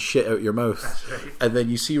stuff and shit out your mouth. That's right. And then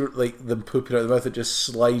you see like them pooping out the mouth, it just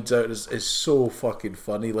slides out. It's so fucking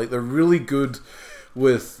funny. Like, they're really good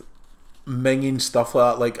with minging stuff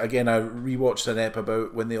like that. Like, again, I rewatched an ep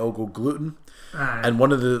about when they all go gluten. And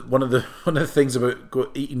one of the things about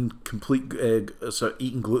eating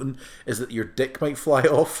eating gluten is that your dick might fly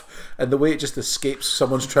off, and the way it just escapes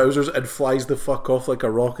someone's trousers and flies the fuck off like a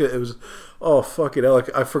rocket. It was, oh fucking hell!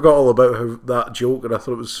 I forgot all about that joke, and I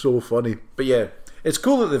thought it was so funny. But yeah, it's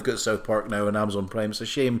cool that they've got South Park now on Amazon Prime. It's a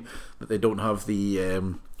shame that they don't have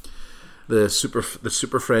the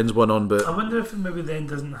Super Friends one on, but I wonder if it maybe then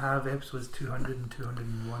doesn't have episodes 200 and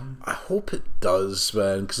 201. I hope it does,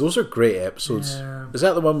 man, because those are great episodes. Yeah. Is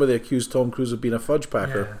that the one where they accused Tom Cruise of being a fudge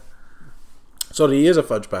packer? Yeah. Sorry, he is a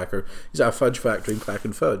fudge packer. He's at a fudge factory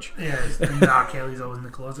packing fudge. Yeah, and R. Kelly's always in the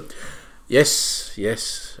closet. Yes.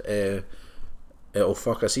 Oh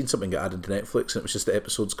fuck! I seen something get added to Netflix, and it was just the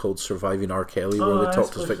episodes called "Surviving R. Kelly," where they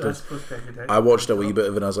talked as victims. I watched a wee bit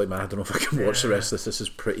of it, and I was like, man, I don't know if I can watch the rest of this. This is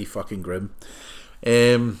pretty fucking grim.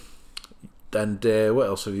 And what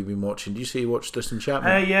else have you been watching? Did you say you watched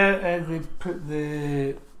Disenchantment? They put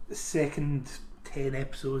the second 10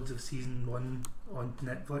 episodes of season 1 on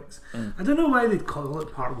Netflix. I don't know why they'd call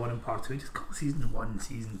it part 1 and part 2. Just call it season 1,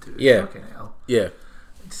 season 2. Yeah. Fucking hell. Yeah.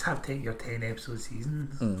 Just have your 10 episode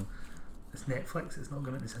seasons. It's Netflix, it's not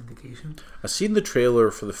going into syndication. I seen the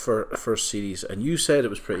trailer for the first series, and you said it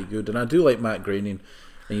was pretty good, and I do like Matt Groening,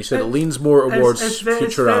 and you said it leans more towards Futurama.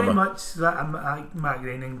 It's very much that Matt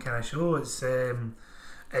Groening kind of show. It's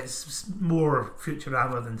more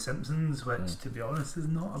Futurama than Simpsons, which, to be honest, is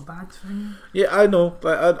not a bad thing. Yeah, I know.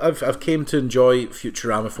 I've came to enjoy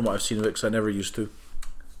Futurama from what I've seen of it, because I never used to.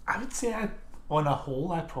 I would say, on a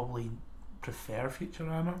whole, I probably prefer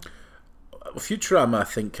Futurama. Futurama, I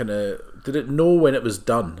think, did it know when it was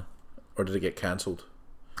done, or did it get cancelled?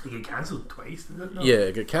 It get cancelled twice, did it not? Yeah,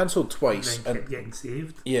 it got cancelled twice, and then kept getting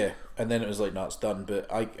saved. Yeah, and then it was like, no, it's done. But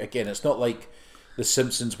again, it's not like The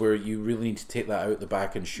Simpsons where you really need to take that out the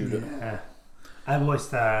back and shoot it. Yeah, I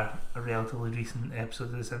watched a relatively recent episode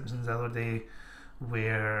of The Simpsons the other day,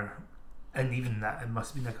 where, and even that, it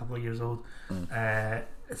must have been a couple of years old.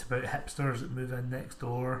 It's about hipsters that move in next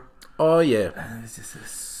door. Oh yeah, and it's just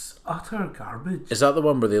this utter garbage. Is that the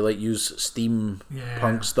one where they like use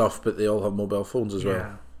steampunk stuff, but they all have mobile phones as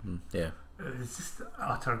well? Yeah. It's just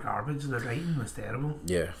utter garbage. The writing was terrible.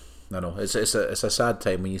 Yeah, I know. It's a sad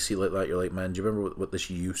time when you see like that. You're like, man, do you remember what this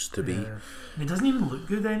used to be? It doesn't even look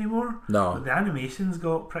good anymore. No, but the animation's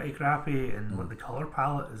got pretty crappy, and the colour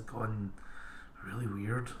palette has gone really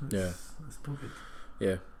weird. It's no good.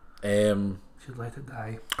 Yeah. Should let it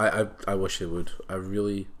die. I wish they would. I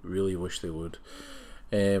really, really wish they would.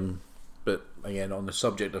 But again, on the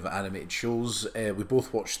subject of animated shows, we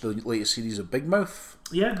both watched the latest series of Big Mouth.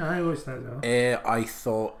 Yeah, I watched that though. I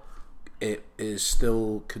thought it is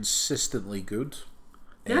still consistently good.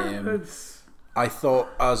 I was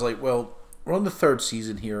like, well, we're on the third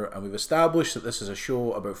season here, and we've established that this is a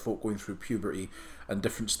show about folk going through puberty and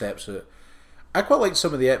different steps of it. I quite liked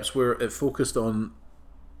some of the eps where it focused on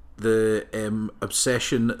the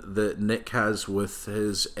obsession that Nick has with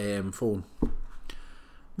his phone.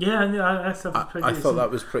 Yeah, I thought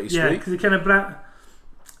that was pretty sweet. Yeah, because it kind of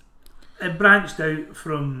it branched out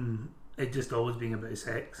from it just always being about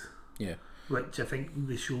sex. Yeah, which I think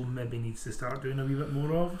the show maybe needs to start doing a wee bit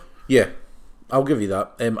more of. Yeah, I'll give you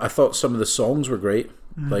that. I thought some of the songs were great,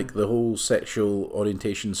 like the whole sexual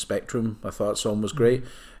orientation spectrum. I thought that song was great.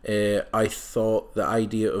 I thought the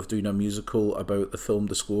idea of doing a musical about the film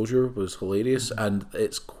Disclosure was hilarious, and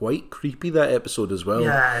it's quite creepy, that episode as well.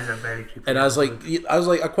 Yeah, it's a very creepy. And I was like,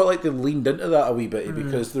 I quite like they leaned into that a wee bit,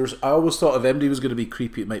 because I always thought if MD was going to be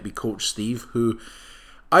creepy, it might be Coach Steve, who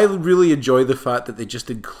I really enjoy the fact that they just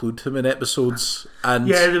include him in episodes. And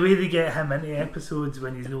yeah, the way they get him into episodes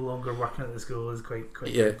when he's no longer working at the school is quite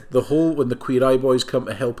good. The whole when the Queer Eye Boys come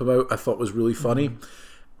to help him out, I thought was really funny.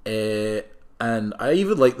 And I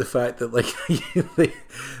even like the fact that like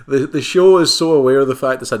the show is so aware of the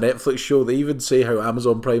fact it's a Netflix show. They even say how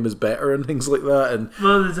Amazon Prime is better and things like that. And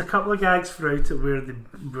well, there's a couple of gags throughout it where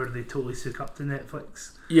they totally suck up to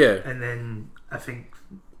Netflix. Yeah, and then I think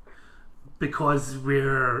because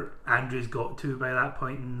where Andrew's got to by that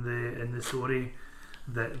point in the story,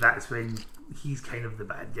 that's when he's kind of the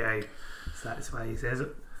bad guy. So that's why he says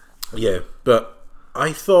it. Yeah, but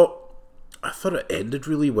I thought it ended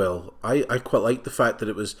really well. I quite liked the fact that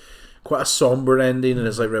it was quite a somber ending, and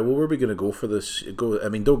it's like, right, well, where are we going to go for this? I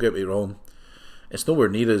mean, don't get me wrong, it's nowhere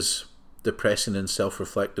near as depressing and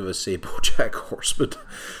self-reflective as, say, BoJack Horseman,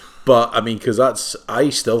 But I mean, because I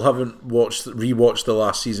still haven't rewatched the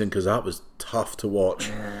last season because that was tough to watch.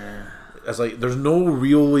 Yeah. It's like there's no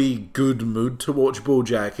really good mood to watch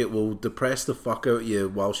BoJack. It will depress the fuck out of you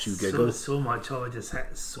whilst you giggle. So much of it just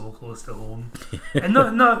hits so close to home. And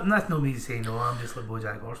that's no me saying no. I'm just like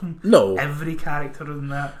BoJack Horseman. No, every character in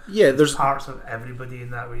that. Yeah, there's parts of everybody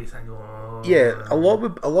in that where you think, oh. Yeah, a lot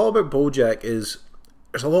about BoJack is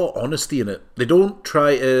there's a lot of honesty in it. They don't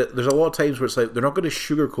try to. There's a lot of times where it's like they're not going to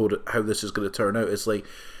sugarcoat it how this is going to turn out. It's like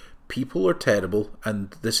people are terrible,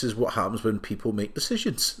 and this is what happens when people make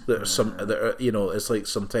decisions. That are it's like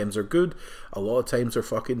sometimes they're good, a lot of times they're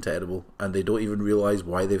fucking terrible, and they don't even realize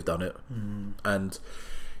why they've done it. And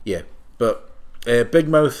yeah, but Big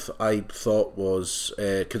Mouth I thought was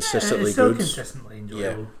consistently good. Consistently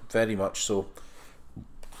enjoyable. Yeah, very much so.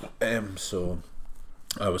 So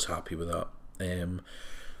I was happy with that. I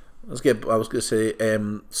was going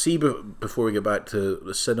to say, before we get back to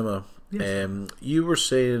the cinema. Yes. You were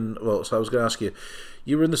saying, so I was going to ask you,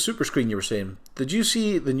 you were in the super screen, you were saying, did you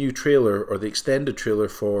see the new trailer or the extended trailer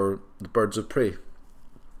for the Birds of Prey?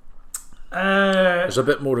 There's a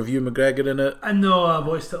bit more of Ewan McGregor in it. I know, I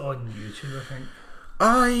watched it on YouTube, I think.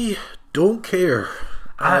 I don't care.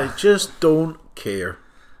 I just don't care.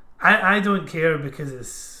 I don't care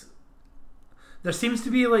because there seems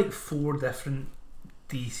to be like 4 different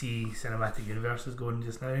DC cinematic universes going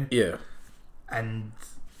just now. Yeah. And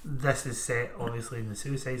this is set obviously in the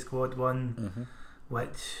Suicide Squad one,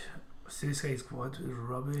 which Suicide Squad was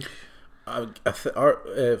rubbish. Our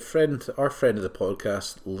friend of the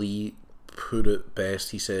podcast, Lee, put it best.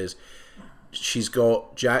 He says she's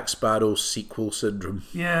got Jack Sparrow sequel syndrome.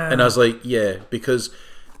 Yeah. And I was like, yeah, because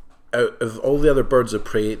out of all the other Birds of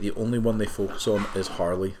Prey, the only one they focus on is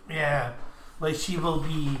Harley. Yeah. Like she will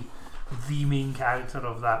be the main character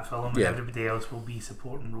of that film, and everybody else will be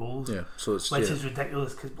supporting roles. Yeah, so it's which is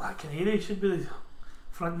ridiculous because Black Canary should be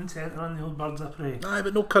front and centre on the old Birds of Prey. Aye,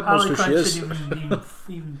 but no cut knows who she is.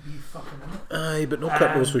 Even be fucking in it. Aye, but no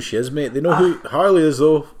cut knows who she is, mate. They know who Harley is,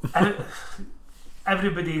 though.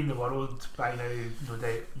 Everybody in the world by now, no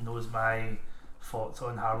doubt, knows my thoughts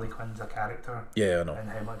on Harley Quinn as a character. Yeah, I know. And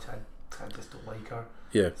how much I just don't like her.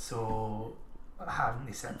 Yeah. So having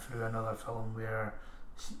to sit through another film where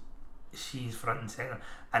she's front and centre,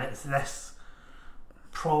 and it's this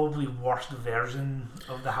probably worst version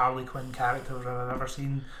of the Harley Quinn character I've ever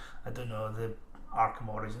seen. I don't know, the Arkham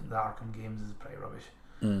Origins, the Arkham games is pretty rubbish.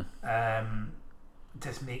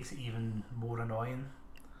 Just makes it even more annoying.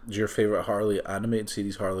 Is your favourite Harley animated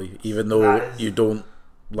series Harley, even though you don't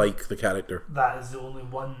like the character? That is the only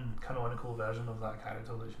one canonical version of that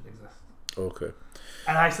character that should exist. Okay.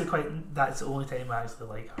 And actually that's the only time I actually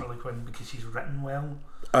like Harley Quinn because she's written well.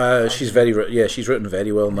 She's written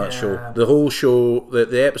very well in that show. The whole show,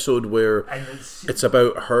 the episode where it's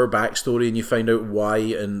about her backstory and you find out why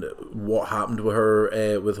and what happened with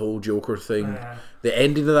her with the whole Joker thing. The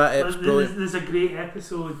ending of that episode. There's a great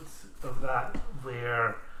episode of that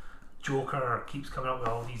where Joker keeps coming up with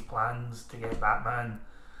all these plans to get Batman,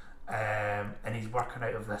 and he's working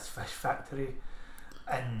out of this fish factory.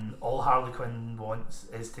 And all Harley Quinn wants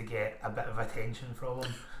is to get a bit of attention from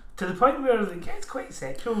him, to the point where it gets quite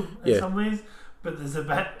sexual in some ways. But there's a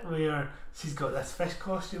bit where she's got this fish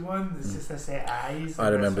costume on. There's just a set of eyes. I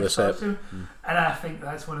remember the set, and I think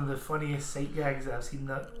that's one of the funniest sight gags that I've seen.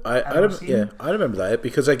 I remember that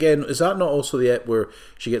because again, is that not also the ep where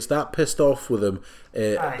she gets that pissed off with him?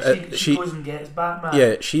 She goes and gets Batman.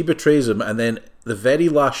 Yeah, she betrays him, and then the very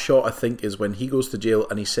last shot I think is when he goes to jail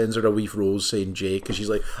and he sends her a wee rose saying Jay, because she's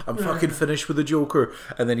like, I'm fucking finished with the Joker,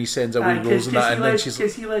 and then he sends a wee rose and that, and then she's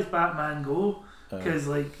because he lets Batman go because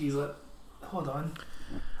he's like, hold on,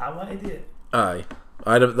 I want to do it. Aye,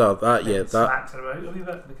 I don't know that. Yeah, that smacks her out a wee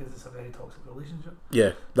bit because it's a very toxic relationship.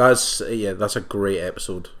 Yeah, that's a great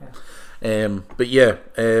episode. But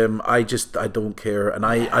I don't care, and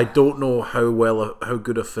I don't know how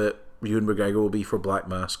good a fit Ewan McGregor will be for Black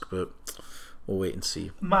Mask, but we'll wait and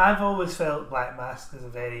see. I've always felt Black Mask is a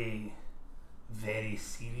very, very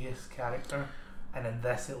serious character, and in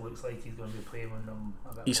this it looks like he's going to be playing with them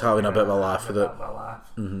a bit. He's having a bit of a laugh with it. I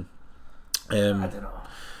don't know.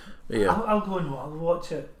 Yeah, I'll go and I'll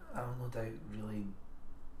watch it. I'll no doubt really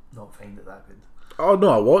not find it that good. Oh no,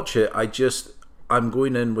 I'll watch it. I'm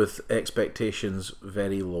going in with expectations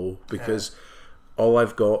very low because all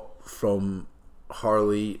I've got from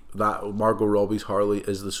Harley, that Margot Robbie's Harley,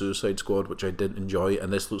 is the Suicide Squad, which I didn't enjoy,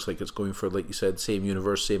 and this looks like it's going for, like you said, same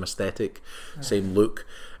universe, same aesthetic, same look,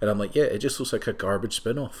 and I'm like, yeah, it just looks like a garbage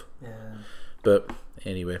spin-off. But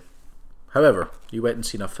anyway, However, you went and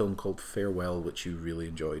seen a film called Farewell, which you really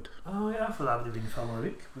enjoyed. Oh yeah, I thought that would have been film of the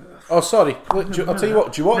week. Oh, sorry. I'll tell you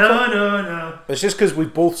what. Do you want? No. It's just because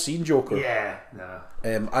we've both seen Joker. Yeah, no.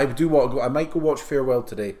 I do want to go. I might go watch Farewell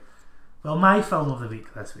today. Well, my film of the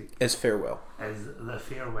week this week is Farewell. Is The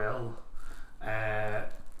Farewell,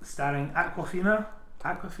 starring Aquafina.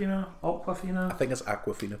 I think it's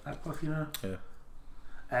Aquafina.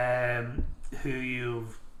 Yeah. Who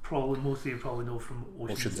most of you probably know from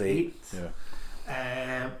Ocean's 8. Yeah.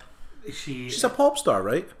 She's a pop star,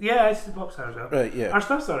 right? Yeah, she's a pop star as well. Right, yeah. Her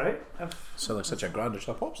stuff's alright. Sounds like such a grand. She's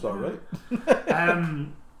a pop star, right?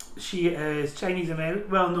 She is Chinese American.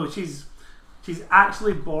 Well, no, she's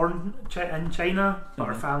actually born in China, but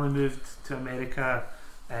her family moved to America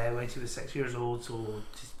when she was 6 years old. So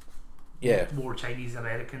she's more Chinese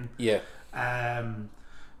American. Yeah.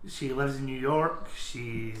 She lives in New York.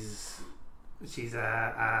 She's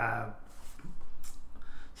an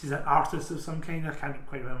artist of some kind. I can't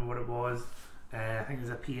quite remember what it was. I think it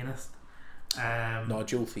was a pianist. Not a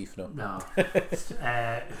jewel thief, no. No.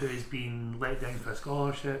 Who's been let down for a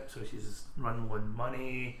scholarship, so she's run low on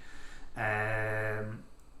money. Her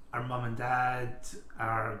mum and dad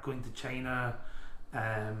are going to China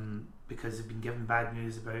because they've been given bad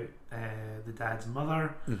news about the dad's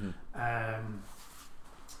mother.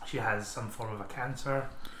 She has some form of a cancer.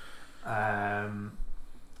 Where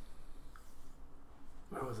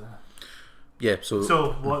was that? Yeah,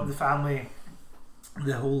 so what the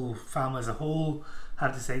whole family as a whole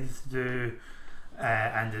have decided to do,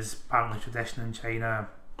 and is apparently tradition in China,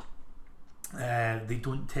 they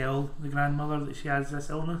don't tell the grandmother that she has this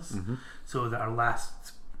illness, so that her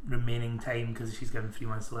last remaining time, because she's given 3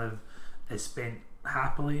 months to live, is spent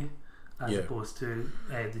happily, as opposed to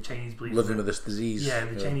the Chinese believe living with this disease. Yeah,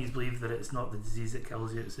 the Chinese believe that it's not the disease that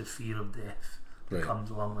kills you, it's the fear of death that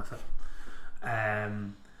comes along with it.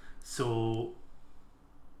 So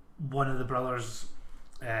one of the brothers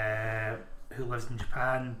who lives in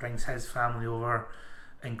Japan brings his family over,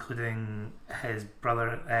 including his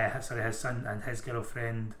his son and his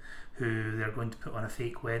girlfriend, who they're going to put on a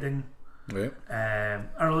fake wedding. Right.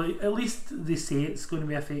 Or at least they say it's going to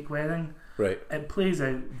be a fake wedding. Right. It plays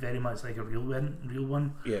out very much like a real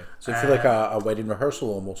one. Yeah. So I feel like a wedding rehearsal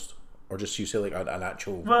almost, or just you say like an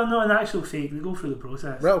actual. Well, no, an actual fake. They go through the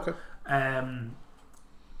process. Right. Okay. And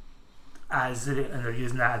they're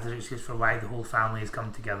using that as an excuse for why the whole family has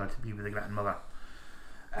come together to be with the grandmother.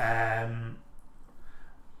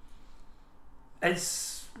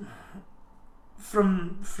 It's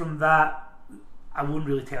from that. I won't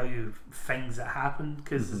really tell you things that happened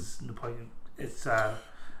because there's no point. It's a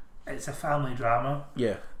family drama.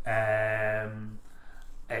 Yeah.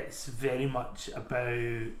 It's very much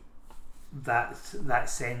about that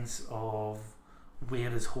sense of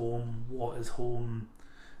where is home, what is home,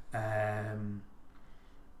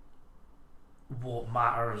 what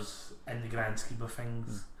matters in the grand scheme of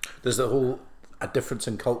things. There's a difference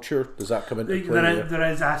in culture. Does that come into play? There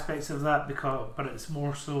is aspects of that, but it's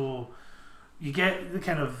more so you get the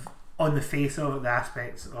kind of on the face of it, the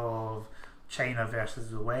aspects of China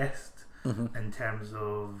versus the West in terms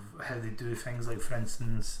of how they do things. Like, for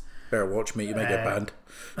instance, better watch, mate. You might get banned.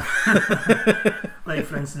 Like,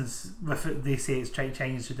 for instance, they say it's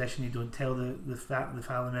Chinese tradition. You don't tell the family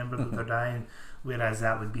member that they're dying, whereas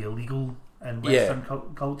that would be illegal in Western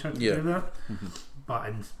culture to do that.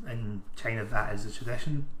 But in China, that is a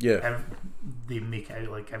tradition. Yeah, they make it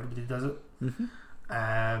out like everybody does it.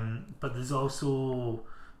 But there's also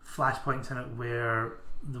flashpoints in it where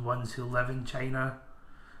the ones who live in China,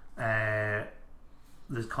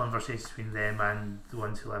 there's conversations between them and the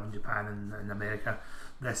ones who live in Japan and America.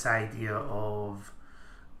 This idea of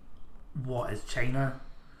what is China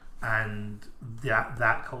and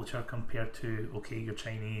that culture compared to, okay, you're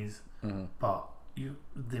Chinese, but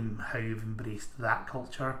how you've embraced that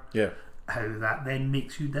culture, how that then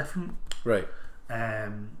makes you different, right?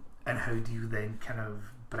 And how do you then kind of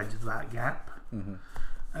bridge that gap?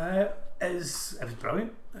 It was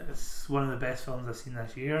brilliant. It's one of the best films I've seen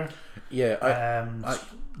this year. Yeah,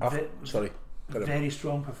 sorry. Very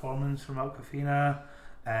strong performance from Awkwafina.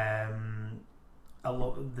 A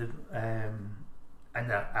lot of the and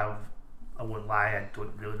I won't lie, I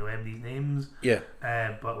don't really know any of these names. Yeah.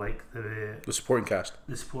 But like the supporting cast.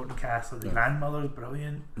 The supporting cast, like the grandmother is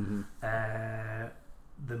brilliant.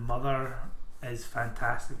 The mother is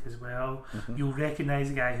fantastic as well. You'll recognise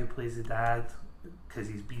the guy who plays the dad because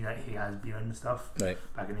he has been in the stuff. Right.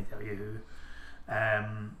 But I can tell you who. A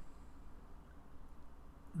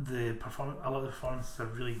lot of the performances are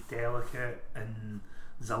really delicate, and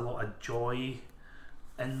there's a lot of joy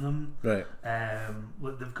in them. Right.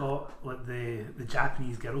 Like they've got like the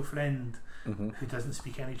Japanese girlfriend who doesn't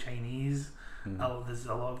speak any Chinese. There's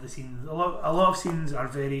a lot of the scenes. A lot of scenes are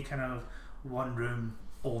very kind of one room,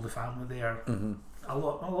 all the family there. A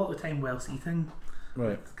lot of the time whilst eating.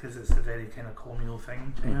 Right. Because it's a very kind of communal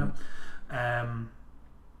thing, China.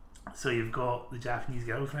 So you've got the Japanese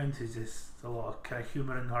girlfriend who's just a lot of kind of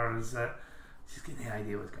humour in her, is that she's getting no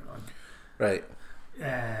idea what's going on. Right.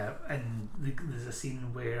 And there's a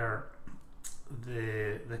scene where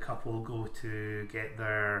the couple go to get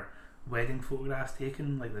their wedding photographs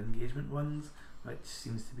taken, like the engagement ones, which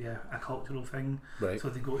seems to be a cultural thing. Right. So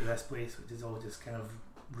they go to this place, which is all just kind of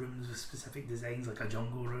rooms with specific designs, like a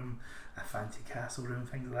jungle room, a fancy castle room,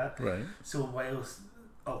 things like that. Right. So whilst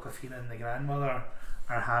Awkwafina and the grandmother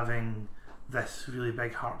are having this really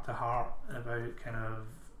big heart to heart about kind of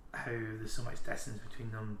how there's so much distance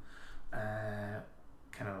between them,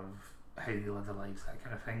 kind of how they live their lives, that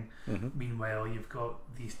kind of thing. Meanwhile, you've got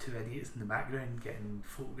these two idiots in the background getting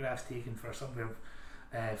photographs taken for somewhere,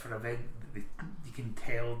 for an event that you can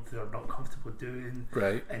tell they're not comfortable doing,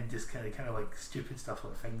 right? And just kind of like stupid stuff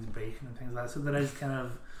like things breaking and things like that. So there is kind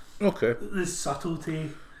of this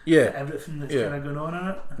subtlety, to everything that's kind of going on in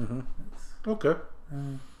it. Okay.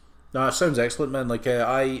 No, it sounds excellent, man. Like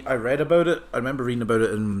I read about it. I remember reading about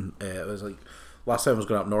it, and it was like last time I was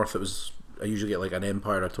going up north. It was I usually get like an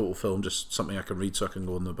Empire, a Total Film, just something I can read so I can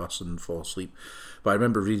go on the bus and fall asleep. But I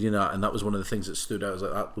remember reading that, and that was one of the things that stood out. I was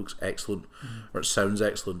like, that looks excellent, or it sounds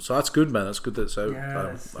excellent. So that's good, man. That's good that it's out.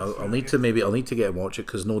 Yeah, I'll need to get and watch it,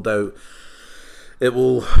 because no doubt it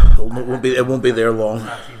won't be there long. It's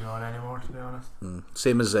not even on anymore, to be honest.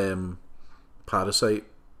 Same as Parasite.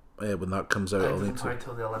 When that comes out, It doesn't come out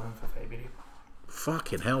till the 11th of February.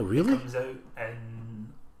 Fucking hell, really? It comes out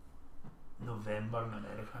in November in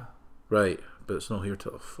America. Right, but it's not here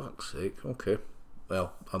till fuck's sake. Okay,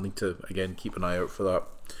 well, I'll need to again keep an eye out for that.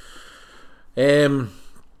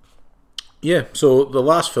 Yeah. So the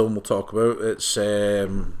last film we'll talk about, it's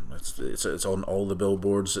on all the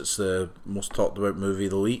billboards. It's the most talked about movie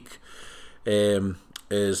of the week.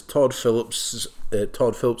 Is Todd Phillips's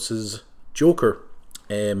Joker.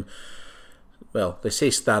 Well, they say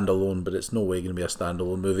standalone, but it's no way going to be a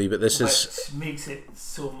standalone movie. But this makes it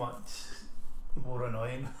so much more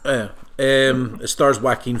annoying. It stars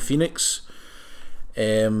Joaquin Phoenix.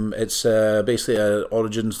 It's basically an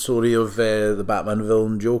origin story of the Batman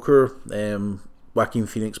villain Joker. Joaquin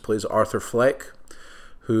Phoenix plays Arthur Fleck,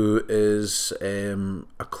 who is a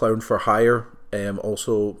clown for hire.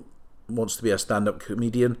 Also wants to be a stand-up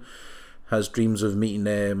comedian. Has dreams of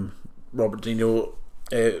meeting Robert De Niro,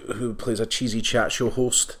 who plays a cheesy chat show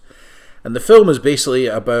host. And the film is basically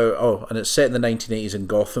about and it's set in the 1980s in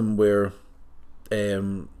Gotham, where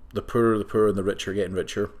the poor and the rich are getting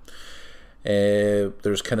richer.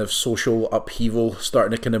 There's kind of social upheaval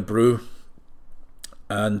starting to kind of brew,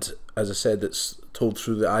 and as I said, it's told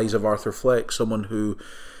through the eyes of Arthur Fleck, someone who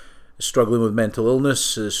is struggling with mental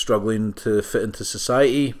illness, is struggling to fit into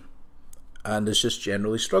society, and is just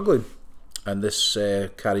generally struggling. And this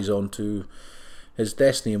carries on to his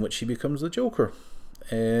destiny, in which he becomes the Joker.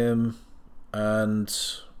 And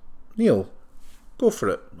Neil, go for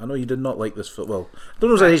it. I know you did not like this film. Well, I don't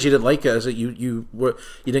know if you didn't like it. Is it you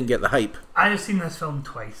didn't get the hype? I have seen this film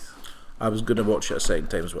twice. I was going to watch it a second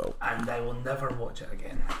time as well, and I will never watch it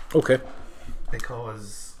again. Okay.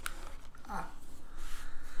 Because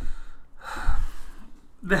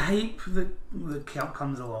the hype that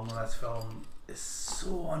comes along with this film is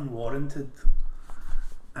so unwarranted.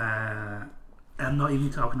 I'm not even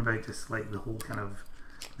talking about just like the whole kind of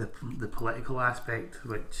the political aspect,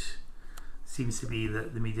 which seems to be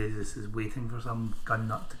that the media just is waiting for some gun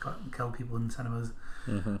nut to kill people in cinemas.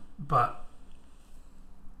 But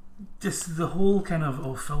just the whole kind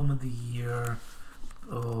of film of the year,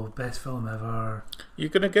 best film ever. You're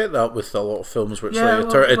going to get that with a lot of films where it's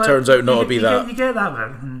it turns out not to be that. You get that bit.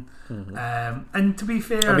 And to be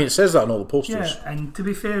fair, I mean, it says that on all the posters. Yeah, and to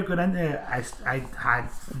be fair, going into it,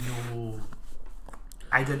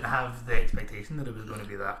 I didn't have the expectation that it was going to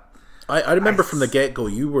be that. I remember from the get-go,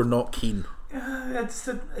 you were not keen.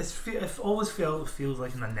 It always feels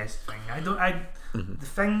like an unnecessary thing. The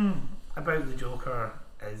thing about the Joker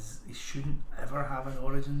is he shouldn't ever have an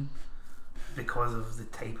origin because of the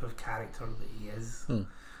type of character that he is.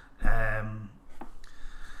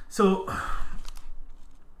 So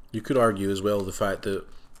you could argue as well the fact that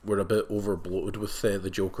we're a bit overbloated with the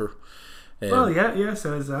Joker. So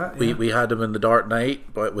is that. We had him in The Dark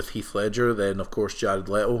Knight, but with Heath Ledger. Then, of course, Jared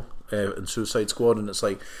Leto in Suicide Squad, and it's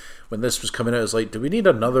like when this was coming out, it's like, do we need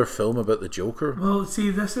another film about the Joker? Well, see,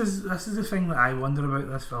 this is the thing that I wonder about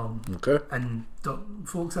this film. Okay. And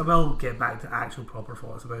folks, I will get back to actual proper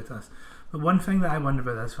thoughts about this. But one thing that I wonder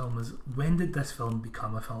about this film is, when did this film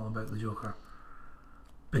become a film about the Joker?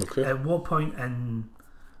 Okay. At what point in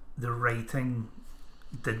the writing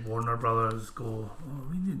did Warner Brothers go, oh,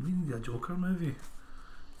 we need a Joker movie?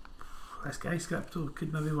 This guy's script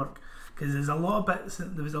could maybe work. Because there was a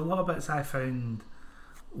lot of bits I found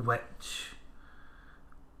which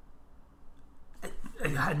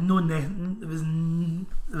it had there was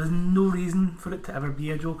no reason for it to ever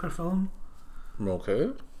be a Joker film.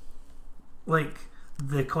 Okay. Like,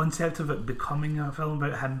 the concept of it becoming a film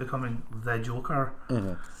about him becoming the Joker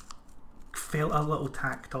felt a little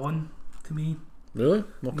tacked on to me. Really?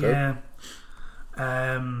 Okay.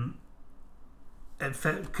 Yeah. It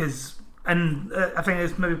fit because, and I think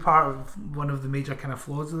it's maybe part of one of the major kind of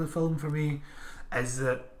flaws of the film for me, is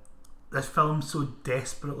that this film so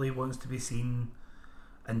desperately wants to be seen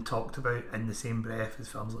and talked about in the same breath as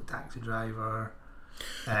films like Taxi Driver,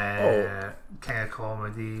 kind of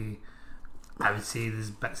comedy. I would say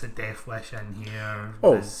there's bits of Death Wish in here.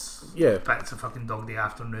 There's bits of fucking Dog Day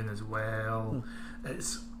Afternoon as well.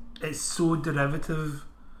 It's so derivative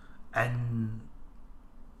in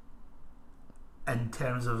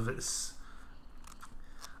terms of its.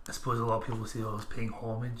 I suppose a lot of people say, "Oh, it's paying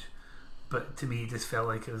homage," but to me, it just felt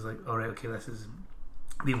like it was like, "All right, okay,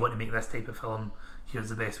 we want to make this type of film. Here's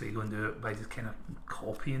the best way to go and do it," by just kind of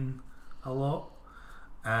copying a lot.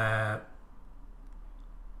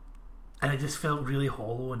 And it just felt really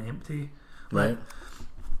hollow and empty. Right.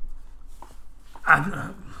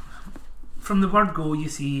 From the word go, you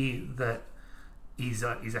see that he's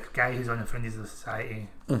a guy who's on the fringes of society.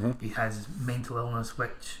 He has mental illness,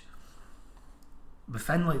 which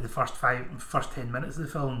within like the first 10 minutes of the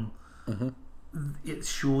film, it's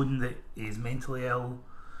shown that he's mentally ill.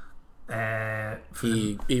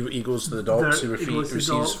 He goes to the doctors. He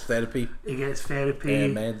receives therapy. He gets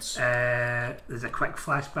therapy. Meds. There's a quick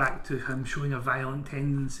flashback to him showing a violent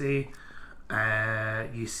tendency.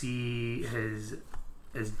 You see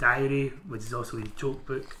his diary, which is also his joke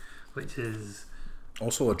book, which is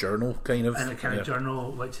also a journal, kind of. And a kind of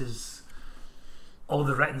journal, which is all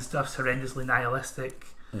the written stuff's horrendously nihilistic.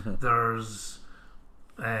 There's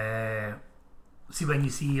see, when you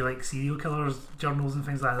see like serial killers journals and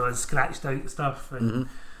things like that, there's scratched out stuff and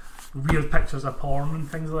weird pictures of porn and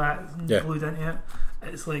things like that glued into it.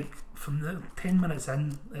 It's like from the 10 minutes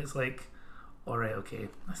in, it's like, alright, okay,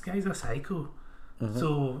 this guy's a psycho.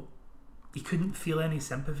 So you couldn't feel any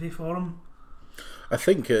sympathy for him. I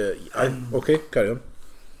think okay, carry on.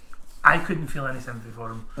 I couldn't feel any sympathy for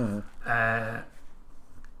him.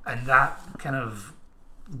 And that kind of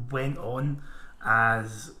went on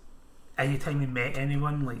as anytime he met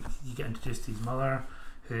anyone, like, you get introduced to his mother,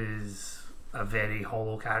 who's a very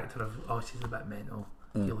hollow character of, oh, she's a bit mental,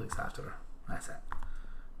 he looks after her, that's it.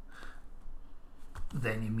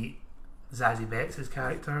 Then you meet Zazie Beetz'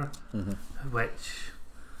 character, which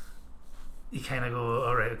you kind of go,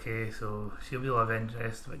 alright, okay, so she'll be love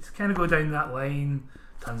interest, which kind of go down that line.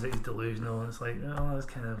 Turns out he's delusional, and it's like, oh, that's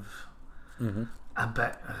kind of a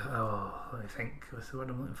bit, let me think, what's the word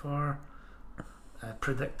I'm looking for?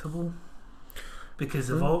 Predictable, because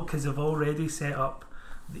they've already set up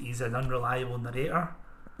that he's an unreliable narrator,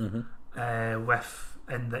 and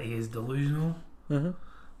that he is delusional.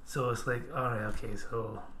 So it's like, alright, okay,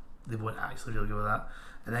 so they won't actually really go with that.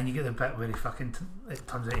 And then you get the bit where he fucking it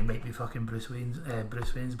turns out he might be fucking Bruce Wayne's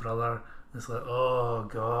brother. And it's like, oh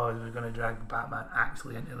god, we're gonna drag Batman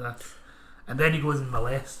actually into this. And then he goes and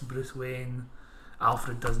molests Bruce Wayne.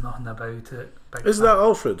 Alfred does nothing about it. Isn't that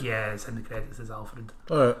Alfred? Yeah, it's in the credits as Alfred.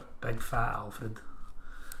 Alright. Big fat Alfred.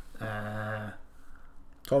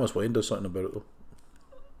 Thomas Wayne does something about it though.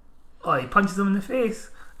 Oh, he punches him in the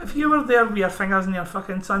face. If you were there with your fingers in your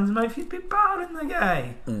fucking son's mouth, you'd be battering the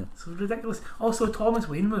guy. It's ridiculous. Also, Thomas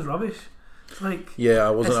Wayne was rubbish. Like, yeah, I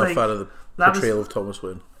wasn't a fan of the portrayal of Thomas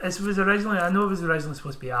Wayne. I know it was originally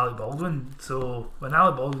supposed to be Ali Baldwin. So when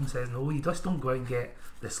Ali Baldwin says no, you just don't go out and get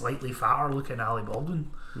the slightly fatter looking Ali Baldwin.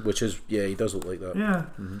 Which is, yeah, he does look like that. Yeah.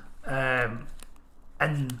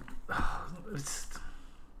 And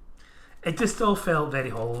it just all felt very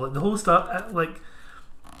hollow. Like, the whole stuff,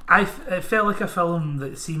 it felt like a film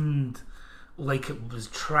that seemed like it was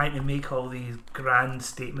trying to make all these grand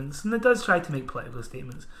statements, and it does try to make political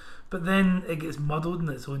statements, but then it gets muddled in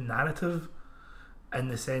its own narrative, in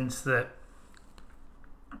the sense that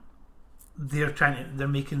they're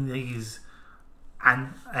making these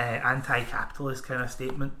anti-capitalist kind of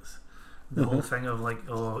statements the whole thing of like,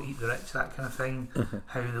 oh, eat the rich, that kind of thing.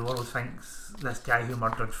 How the world thinks this guy who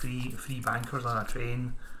murdered three bankers on a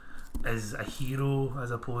train is a hero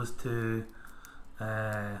as opposed to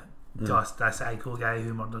just a psycho guy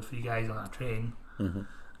who murdered 3 guys on a train.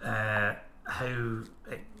 How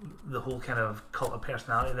the whole kind of cult of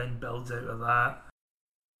personality then builds out of that.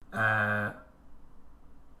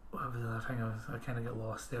 What was the other thing? I kind of get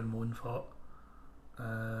lost there in one thought.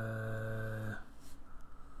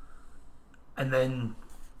 And then,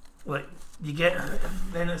 like,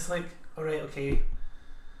 then it's like, alright, okay,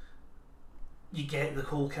 you get the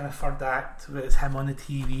whole kind of third act where it's him on the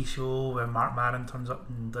TV show where Mark Maron turns up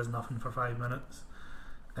and does nothing for 5 minutes.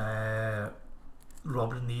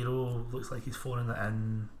 Robert De Niro looks like he's phoning it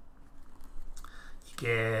in.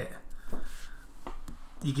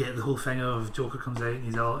 You get the whole thing of Joker comes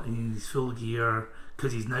out and he's full gear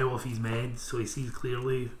because he's now off his meds, so he sees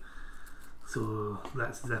clearly. So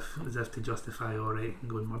that's as if to justify, alright, I can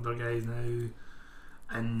go and murder guys now.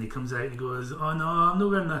 And he comes out and he goes, oh no, I'm not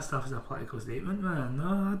wearing that stuff as a political statement, man.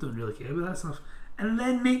 No, I don't really care about that stuff. And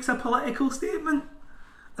then makes a political statement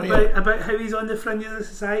about how he's on the fringe of the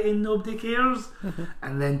society and nobody cares.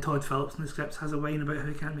 And then Todd Phillips in the scripts has a whine about how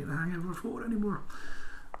he can't make The Hangover 4 anymore.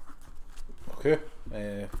 Okay.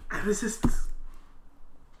 It was just...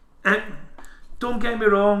 don't get me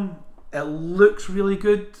wrong, it looks really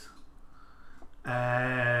good.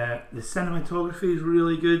 The cinematography is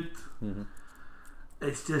really good.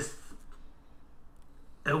 It's just...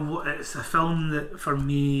 It's a film that, for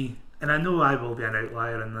me, and I know I will be an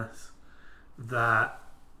outlier in this, that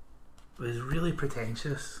was really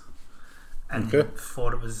pretentious and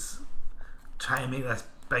thought it was trying to make this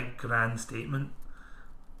big grand statement,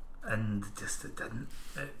 and just it didn't.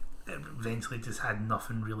 It eventually just had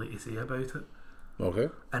nothing really to say about it. Okay.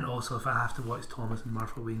 And also, if I have to watch Thomas and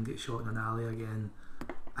Martha Wayne get shot in an alley again,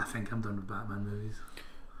 I think I'm done with Batman movies.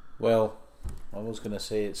 Well, I was going to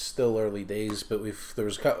say it's still early days, but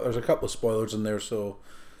there's a couple of spoilers in there, so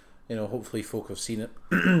hopefully folk have seen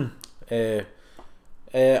it.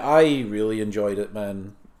 I really enjoyed it,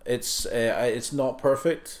 man. It's not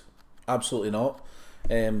perfect, absolutely not,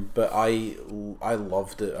 but I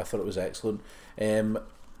loved it. I thought it was excellent.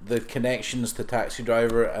 The connections to Taxi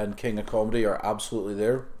Driver and King of Comedy are absolutely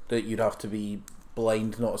there. That you'd have to be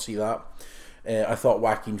blind not to see that. I thought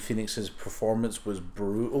Joaquin Phoenix's performance was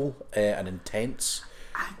brutal and intense.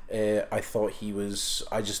 I thought he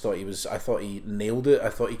nailed it. I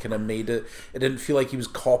thought he kind of made it. It didn't feel like he was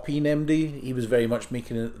copying MD. He was very much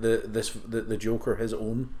making it the Joker his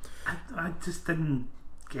own. I just didn't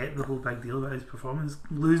get the whole big deal about his performance.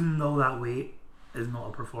 Losing all that weight is not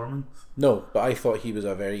a performance. No, but I thought he was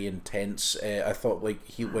a very intense. I thought like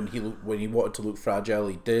when he wanted to look fragile,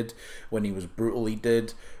 he did. When he was brutal, he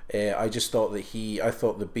did. I just thought I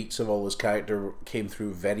thought the beats of all his character came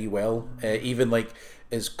through very well. Even like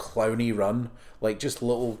his clowny run, like just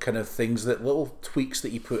little kind of things, little tweaks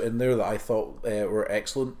that he put in there that I thought were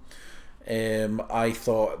excellent. I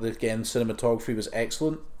thought that, again, cinematography was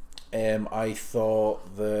excellent. I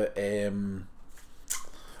thought the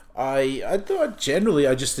I generally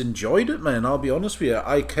I just enjoyed it, man. I'll be honest with you.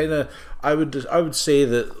 I would say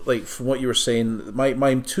that, like, from what you were saying,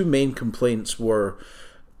 my two main complaints were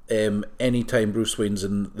anytime Bruce Wayne's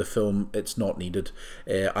in the film, it's not needed.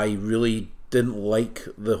 I really didn't like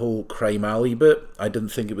the whole crime alley bit. I didn't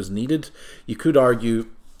think it was needed. You could argue,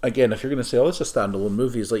 again, if you're going to say, oh, it's a standalone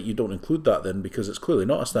movie, it's like you don't include that then, because it's clearly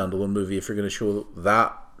not a standalone movie if you're going to show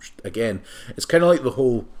that. Again, it's kind of like the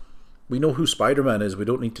whole, we know who Spider-Man is, we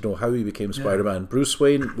don't need to know how he became Spider-Man. Bruce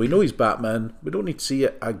Wayne, we know he's Batman, we don't need to see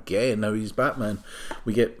it again how he's Batman.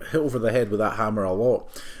 We get hit over the head with that hammer a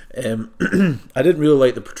lot. I didn't really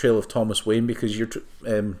like the portrayal of Thomas Wayne, because if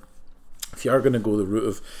you are going to go the route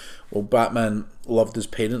of, well, Batman loved his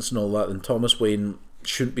parents and all that, then Thomas Wayne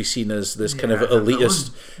shouldn't be seen as this kind of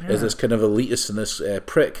elitist, as this kind of elitist and this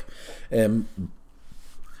prick.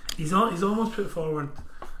 He's almost put forward.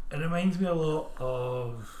 It reminds me a lot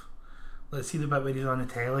of, let's see the bit where he's on the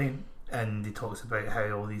telly and he talks about how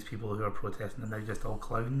all these people who are protesting are now just all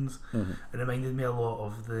clowns. Mm-hmm. It reminded me a lot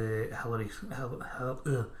of the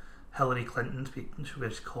Hillary Clinton speech,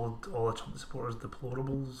 where she called all the Trump supporters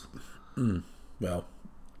deplorables. Well,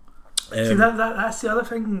 see, that's the other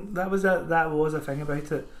thing. That was a thing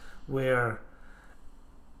about it, where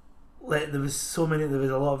like there was a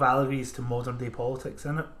lot of allegories to modern day politics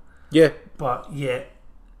in it. Yeah, but yet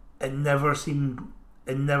it never seemed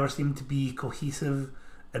to be cohesive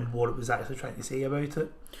in what it was actually trying to say about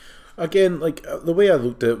it. Again, like, the way I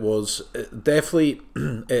looked at it was there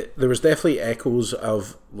was definitely echoes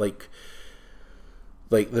of, like,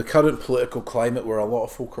 like the current political climate where a lot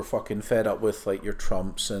of folk are fucking fed up with like your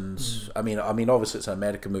Trumps and I mean obviously it's an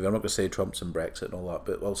American movie. I'm not going to say Trump's and Brexit and all that,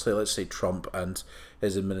 but let's say Trump and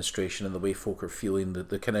his administration and the way folk are feeling,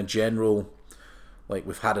 the kind of general, like,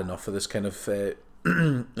 we've had enough of this kind of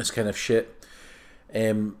this kind of shit.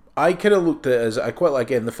 I kind of looked at it as, I quite like,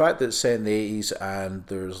 again, the fact that it's set in the 80s and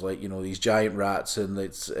there's like, you know, these giant rats and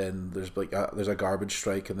there's like there's a garbage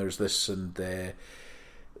strike and there's this and the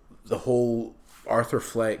whole Arthur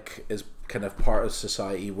Fleck is kind of part of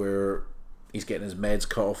society where he's getting his meds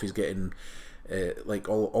cut off, he's getting like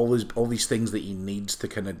all these things that he needs to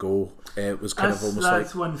kind of go. It was kind of almost like,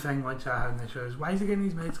 that's one thing which I had in the show is, why is he getting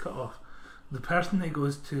his meds cut off? The person that he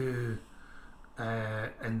goes to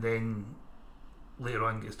and then later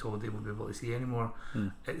on gets told they won't be able to see anymore,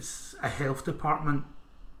 it's a health department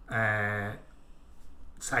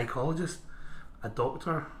psychologist. A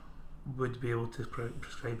doctor would be able to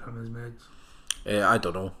prescribe him his meds. I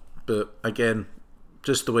don't know, but again,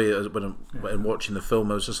 just the way it is when watching the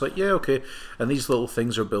film, I was just like, yeah, okay. And these little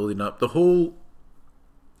things are building up. The whole,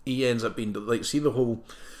 he ends up being like, see the whole,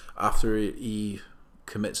 after he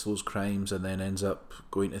commits those crimes and then ends up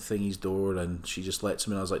going to Thingy's door and she just lets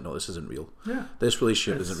him in. I was like, no, this isn't real. Yeah, this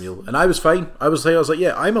relationship isn't real. And I was fine. I was like,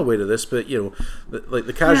 yeah, I'm aware of this, but you know, like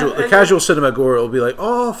the casual cinema goer will be like,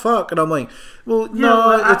 oh fuck, and I'm like, well,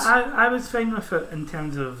 no, I was fine with it in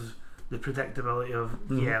terms of the predictability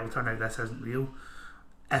of it'll turn out this isn't real.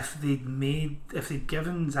 If they'd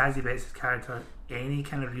given Zazie Beetz' character any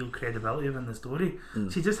kind of real credibility within the story,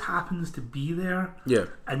 she just happens to be there,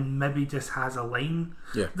 and maybe just has a line.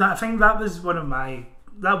 I think that was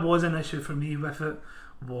that was an issue for me with it,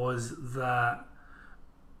 was that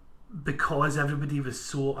because everybody was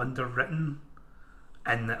so underwritten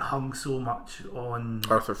and it hung so much on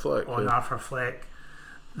Arthur Fleck, Arthur Fleck,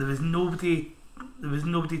 there was nobody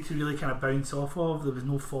to really kind of bounce off of. There was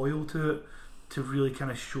no foil to it to really kind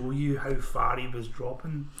of show you how far he was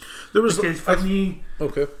dropping. Because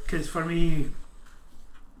for me,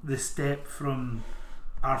 the step from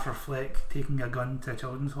Arthur Fleck taking a gun to a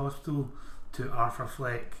children's hospital to Arthur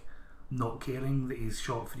Fleck not caring that he's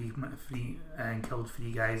shot three and killed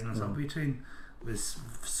 3 guys in a subway train was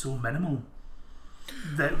so minimal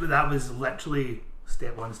that was literally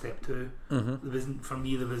step 1, step 2. There wasn't, for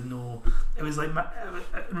me, there was no. It was like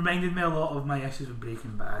it reminded me a lot of my issues with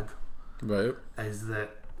Breaking Bad. Right. Is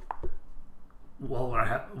that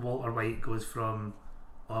Walter White goes from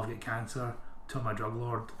I've got cancer to I'm a drug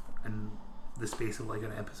lord in the space of like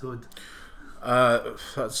an episode.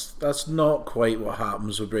 That's not quite what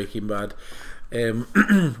happens with Breaking Bad.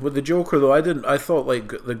 With the Joker though, I thought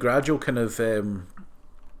like the gradual kind of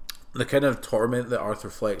the kind of torment that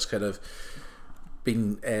Arthur Fleck's kind of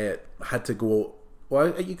been had to go.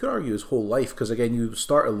 Well, you could argue his whole life, because again, you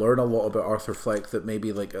start to learn a lot about Arthur Fleck that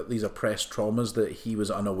maybe like these oppressed traumas that he was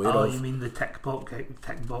unaware of. Oh, you mean the tick box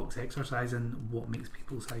exercise and what makes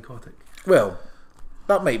people psychotic? Well,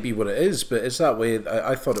 that might be what it is, but it's that way.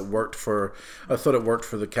 I thought it worked for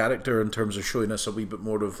the character in terms of showing us a wee bit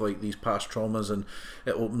more of like these past traumas, and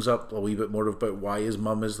it opens up a wee bit more about why his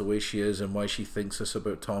mum is the way she is and why she thinks this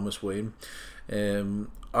about Thomas Wayne.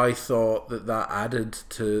 I thought that added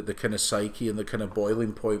to the kind of psyche and the kind of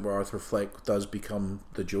boiling point where Arthur Fleck does become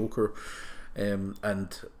the Joker, and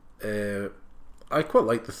I quite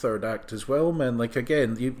like the third act as well, man. Like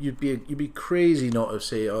again, you'd be crazy not to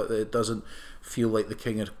say that it doesn't feel like the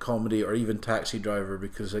king of comedy, or even Taxi Driver,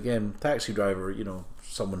 because again, Taxi Driver, you know,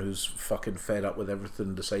 someone who's fucking fed up with everything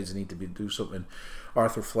and decides they need to do something.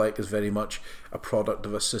 Arthur Fleck is very much a product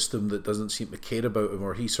of a system that doesn't seem to care about him,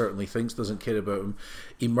 or he certainly thinks doesn't care about him.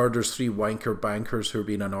 He murders 3 wanker bankers who are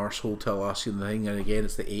being an arsehole to Alassian thing, and again,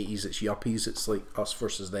 it's the 80s, it's yuppies, it's like us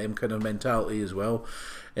versus them kind of mentality as well.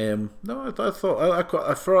 No, I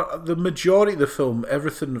thought for the majority of the film,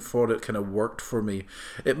 everything for it kind of worked for me.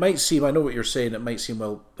 It might seem, I know what you're saying, it might seem,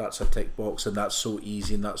 well, that's a tick box and that's so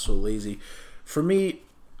easy and that's so lazy. For me,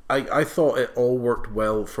 I thought it all worked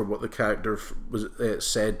well for what the character was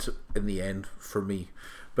said in the end for me.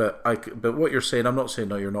 But what you're saying, I'm not saying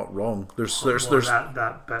no, you're not wrong. There's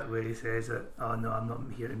that bit where he says that, oh no, I'm not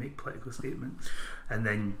here to make political statements, and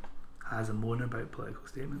then has a moan about political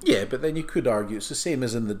statements. Yeah, but then you could argue it's the same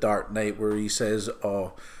as in The Dark Knight where he says,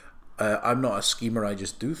 oh, I'm not a schemer, I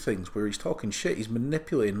just do things, where he's talking shit, he's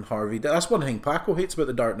manipulating Harvey. That's one thing Paco hates about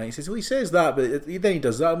The Dark Knight. He says, well, he says that, but then he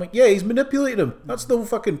does that. I'm like, yeah, he's manipulating him. That's the whole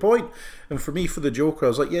fucking point. And for me, for the Joker, I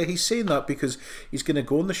was like, yeah, he's saying that because he's going to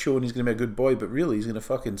go on the show and he's going to be a good boy, but really he's going to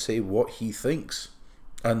fucking say what he thinks.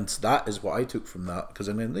 And that is what I took from that, because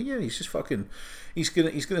I mean, yeah, he's just fucking, he's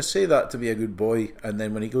gonna say that to be a good boy, and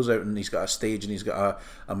then when he goes out and he's got a stage and he's got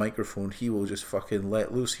a microphone, he will just fucking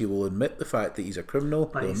let loose. He will admit the fact that he's a criminal.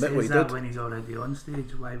 But he says that when he's already on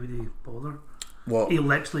stage. Why would he bother? What? He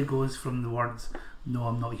literally goes from the words, "No,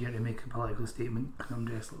 I'm not here to make a political statement. I'm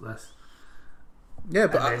dressed like this." Yeah,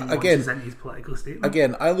 but again, his political statement.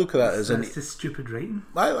 Again, I look at that as it's just stupid writing.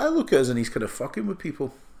 I look at it as he's kind of fucking with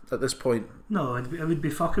people at this point. No, I would be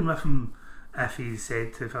fucking with him if he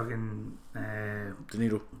said to fucking De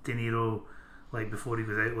Niro, like before he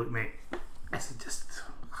goes out, "Look, mate, it's just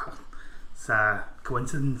it's a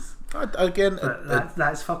coincidence." Again,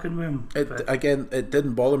 that's fucking with him. Again, it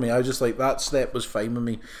didn't bother me. I was just like, that step was fine with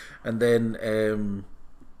me, and then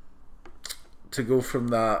to go from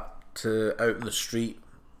that to out in the street,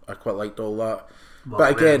 I quite liked all that. Well,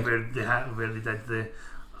 but again, where they did the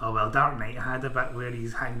Dark Knight had a bit where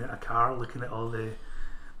he's hanging out a car looking at all the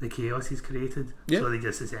chaos he's created. Yeah. So they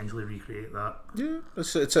just essentially recreate that. Yeah,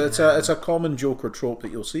 it's a common Joker trope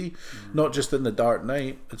that you'll see, not just in the Dark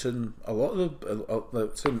Knight. It's in a lot of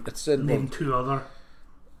the. It's in Name two other.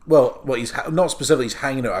 Well, what he's not specifically he's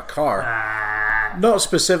hanging out a car. Not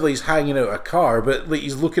specifically he's hanging out a car, but like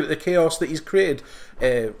he's looking at the chaos that he's created.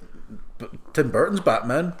 Tim Burton's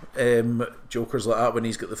Batman, Joker's like that when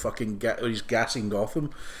he's got the fucking he's gassing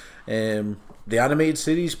Gotham. The animated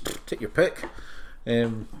series, take your pick.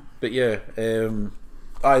 But yeah, there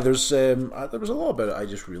was a lot about it I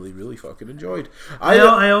just really, really fucking enjoyed.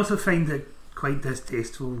 I also find it quite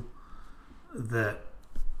distasteful that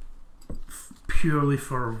purely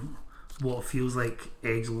for what feels like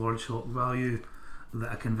edgelord shock value,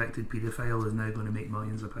 that a convicted paedophile is now going to make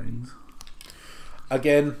millions of pounds.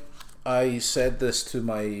 Again, I said this to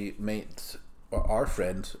my mate, or our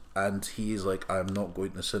friend, and he's like, "I'm not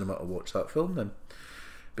going to the cinema to watch that film then,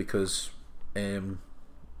 because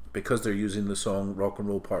they're using the song Rock and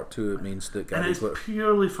Roll Part 2, it means that Gary Glitter..."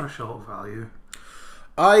 Purely for shock value.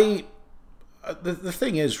 The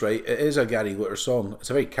thing is, right, it is a Gary Glitter song. It's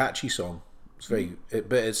a very catchy song. It's very,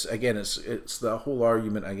 but it's the whole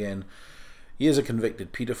argument again. He is a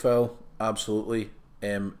convicted paedophile, absolutely.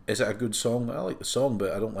 Is it a good song? I like the song,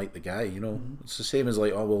 but I don't like the guy. You know, it's the same as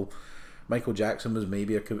like, oh well, Michael Jackson was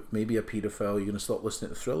maybe a paedophile. You're gonna stop listening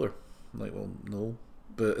to Thriller? I'm like, well, no.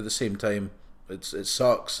 But at the same time, it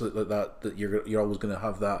sucks that you're always gonna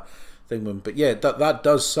have that thing with him. But yeah, that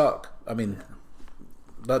does suck. I mean,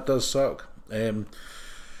 that does suck. What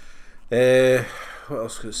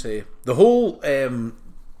else could I say? The whole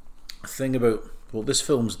thing about, well, this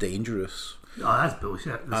film's dangerous. Oh, that's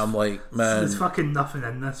bullshit. I'm like, man, there's fucking nothing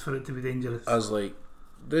in this for it to be dangerous. I was like,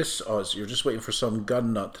 you're just waiting for some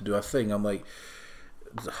gun nut to do a thing. I'm like,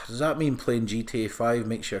 does that mean playing GTA 5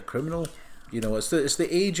 makes you a criminal? You know, it's the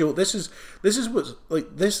age old. This is what's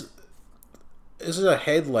like this. This is a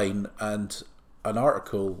headline and an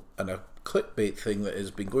article and a clickbait thing that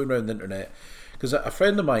has been going around the internet. Because a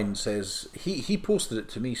friend of mine says he posted it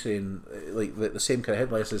to me saying like the same kind of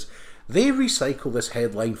headline, says they recycle this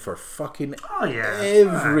headline for fucking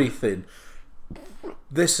everything.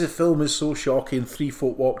 This film is so shocking. 3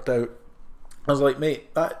 foot walked out. I was like, mate,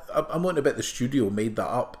 I'm wondering about the studio made that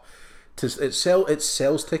up. It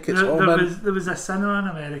sells tickets. There was a cinema in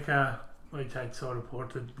America which I saw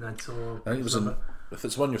reported. And I think it was in. If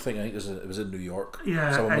it's one you're thinking, I think it was in New York.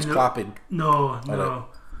 Yeah, someone was clapping. No.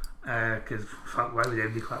 Because fuck, why would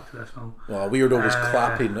anybody clap to this film? Well, Weirdo was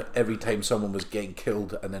clapping every time someone was getting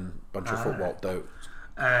killed, and then a bunch of folk walked out.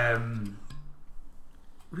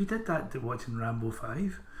 We did that watching Rambo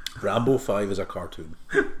 5. Rambo 5 is a cartoon.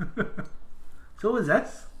 So was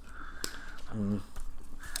this.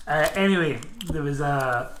 Anyway, there was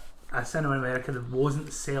a cinema in America that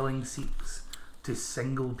wasn't selling seats to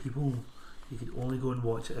single people. You could only go and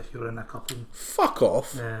watch it if you were in a couple. Fuck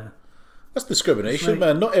off. Yeah. That's discrimination,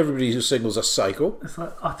 man. Not everybody who singles a psycho. It's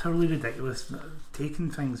like utterly ridiculous. Taking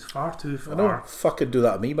things far too far. I don't fucking do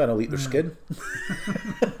that to me, man. I'll eat their skin.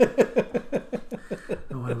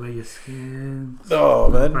 Don't worry about your skin. Oh,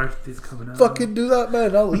 man. Birthday's coming up. Fucking do that,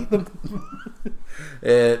 man. I'll eat them.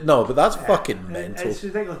 No, but that's fucking mental. It's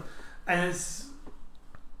ridiculous. And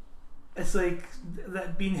it's like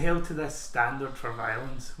that being held to this standard for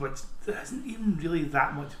violence, which there isn't even really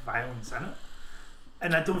that much violence in it.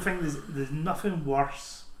 And I don't think there's nothing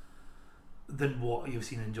worse than what you've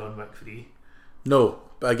seen in John Wick 3. No,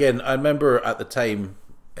 but again, I remember at the time,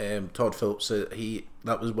 Todd Phillips said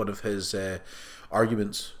that was one of his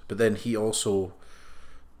arguments. But then he also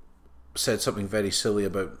said something very silly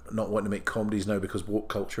about not wanting to make comedies now because woke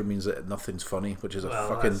culture means that nothing's funny, which is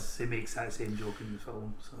he makes that same joke in the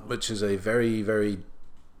film. So. Which is a very, very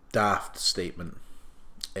daft statement.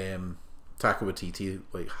 Taika Waititi,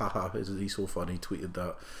 like, haha, isn't he so funny, tweeted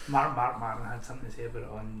that. Mark Martin had something to say about it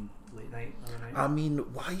on Late Night the other night. I mean,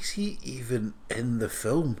 why is he even in the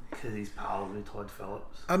film? Because he's pals with Todd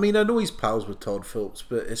Phillips. I mean, I know he's pals with Todd Phillips,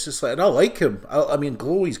 but it's just like, and I like him. I mean,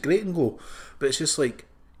 Glow, he's great in Glow, but it's just like,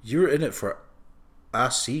 you're in it for a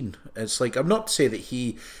scene. It's like, I'm not to say that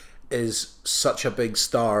he is such a big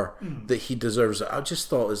star that he deserves it. I just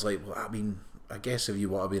thought it was like, well, I mean, I guess if you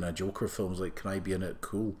want to be in a Joker film, it's like, can I be in it?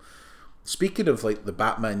 Cool. Speaking of like the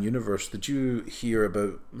Batman universe, did you hear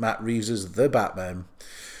about Matt Reeves' The Batman?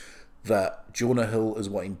 That Jonah Hill is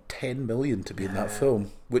wanting $10 million to be in that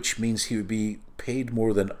film, which means he would be paid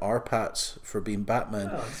more than R-Pats for being Batman.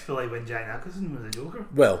 Well, I just feel like when Jack Nicholson was a Joker.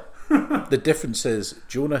 Well, the difference is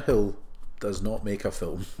Jonah Hill does not make a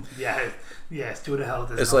film. Yes, Jonah Hill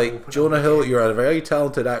does. It's not like, open Jonah up Hill, again. you're a very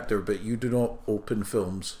talented actor, but you do not open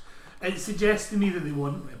films. It suggests to me that they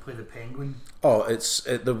want to play the Penguin. Oh,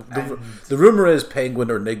 the rumor is Penguin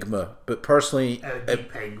or Nigma, but personally, It would be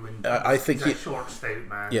Penguin. I think he's a short, stout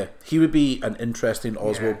man. yeah, he would be an interesting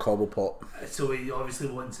Oswald Cobblepot. So he obviously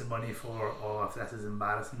wants the money for, if this is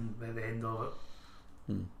embarrassing by the end of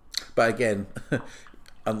it. But again,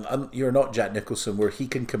 and you're not Jack Nicholson, where he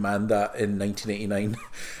can command that in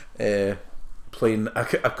 1989, playing a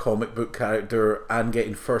comic book character and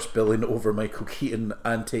getting first billing over Michael Keaton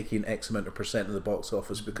and taking X amount of % of the box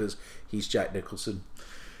office because he's Jack Nicholson.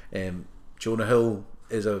 Jonah Hill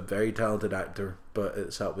is a very talented actor, but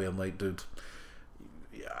it's that way. I'm like, dude,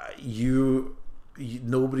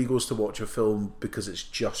 nobody goes to watch a film because it's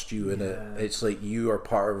just you in it. It's like you are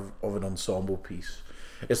part of an ensemble piece.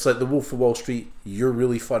 It's like The Wolf of Wall Street. You're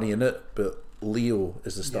really funny in it, but Leo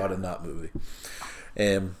is the star in that movie.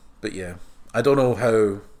 But yeah, I don't know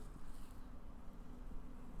how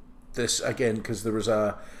this, again, because there was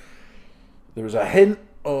a hint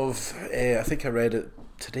of I think I read it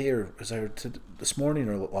today, or was I this morning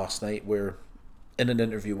or last night, where in an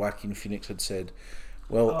interview Joaquin Phoenix had said,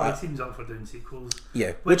 well, he seems up for doing sequels.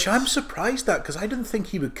 Yeah, which I'm surprised at, because I didn't think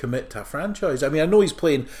he would commit to a franchise. I mean, I know he's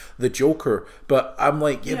playing the Joker, but I'm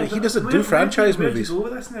like, but he doesn't do franchise movies. Where do you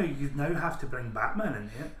go with this now? You now have to bring Batman in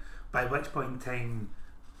here, by which point in time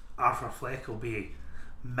Arthur Fleck will be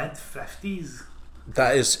mid-50s.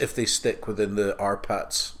 That is if they stick within the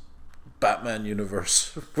R-Pats Batman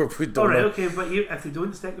universe. Where we don't Alright, know. okay, but if they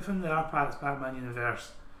don't stick within the R-Pats Batman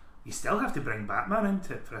universe, you still have to bring Batman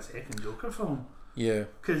into it for a second Joker film. Yeah.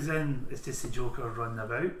 Because then it's just the Joker running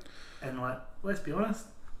about, and let's be honest,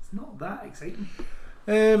 it's not that exciting.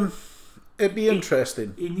 It'd be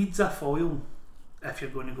interesting. He needs a foil if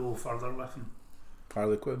you're going to go further with him.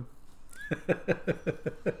 Harley Quinn.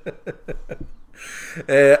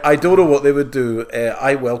 I don't know what they would do.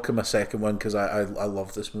 I welcome a second one because I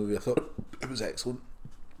love this movie. I thought it was excellent,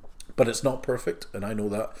 but it's not perfect, and I know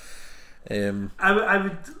that. I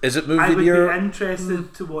would. Is it movie I would of the year? be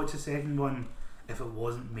interested to watch a second one if it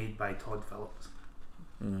wasn't made by Todd Phillips.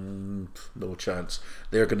 No chance.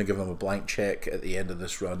 They're going to give him a blank check at the end of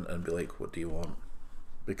this run and be like, "What do you want?"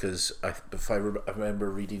 Because I remember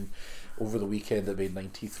reading over the weekend it made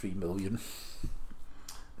 $93 million.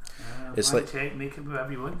 It's like, check, make it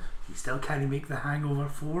whatever you want. You still can't make The Hangover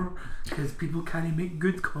 4 because people can't make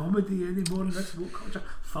good comedy anymore in this woke culture.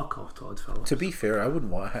 Fuck off, Todd Phillips. to be fair, I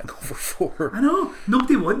wouldn't want a Hangover 4. I know,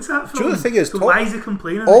 nobody wants that film. Do you know the thing is, so why is he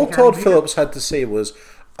complaining? All that he Todd can't make Phillips had to say was,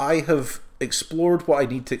 I have explored what I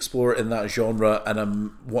need to explore in that genre, and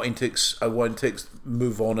I'm wanting to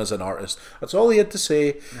move on as an artist. That's all he had to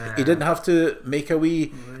say. He didn't have to make a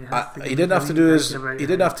wee. He didn't have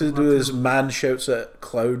to do his man shouts at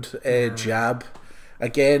cloud jab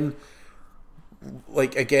again.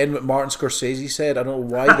 Like again, what Martin Scorsese said. I don't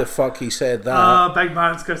know why the fuck he said that. Oh, big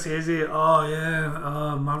Martin Scorsese. Oh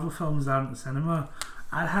yeah. Marvel films aren't in cinema.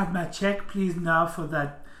 I'll have my check, please, now for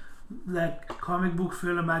that comic book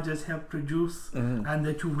film I just helped produce and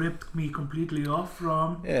that you ripped me completely off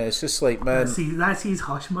from. Yeah, it's just like, man. That's his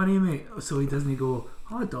hush money, mate. So he doesn't go,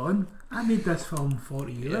 hold on, I made this film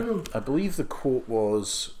 40 years ago. I believe the quote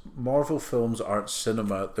was, Marvel films aren't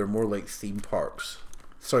cinema, they're more like theme park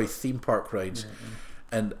rides.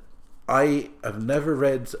 And I have never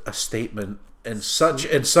read a statement in such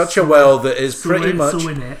a well that is pretty much so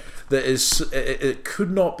inept. that is it could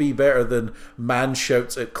not be better than man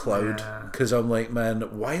shouts at cloud, because I'm like, man,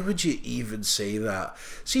 why would you even say that?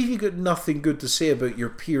 See, if you got nothing good to say about your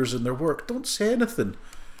peers and their work, don't say anything.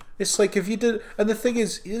 It's like, if you did, and the thing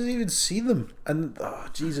is, you didn't even see them. And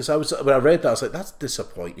Jesus, when I read that, I was like, that's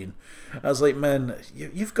disappointing. I was like, man,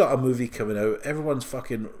 you've got a movie coming out. Everyone's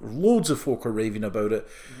fucking, loads of folk are raving about it.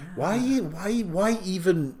 Why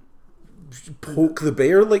even poke the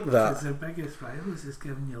bear like that. Because their biggest rival is just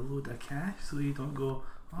giving you a load of cash, so you don't go,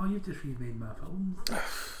 oh, you've just remade my film.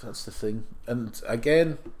 That's the thing. And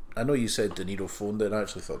again, I know you said De Niro phoned it, and I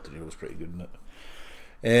actually thought De Niro was pretty good in it.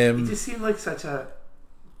 He just seemed like such a...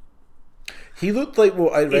 He looked like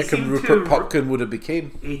what I reckon Rupert Pupkin would have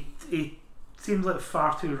became. He seemed like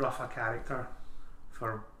far too rough a character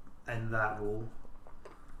in that role.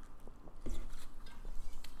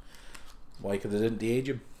 Why? Because they didn't de-age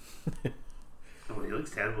him. Oh, he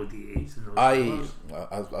looks terrible de-aged in those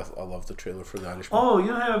I love the trailer for The Irishman. Oh, you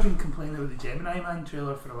know how I've been complaining about the Gemini Man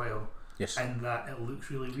trailer for a while? Yes. And that it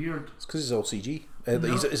looks really weird. It's because he's all CG. No.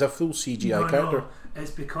 He's a full CGI character. No.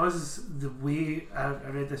 It's because the way I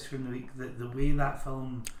read this during the week, the way that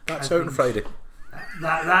film. That's out on Friday.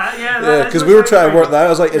 Yeah, because we were trying to work that. I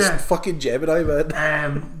was like, it's fucking Gemini, man.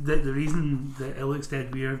 The reason that it looks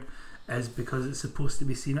dead weird is because it's supposed to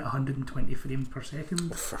be seen at 120 frames per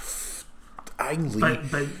second.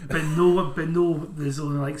 But no, there's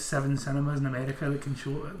only like 7 cinemas in America that can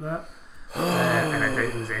show it at that, and I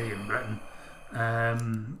doubt there's any in Britain.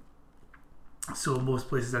 So most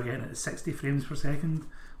places are getting it at 60 frames per second,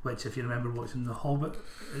 which, if you remember watching The Hobbit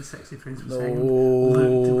at 60 frames per second,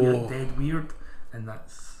 looked to be like dead weird, and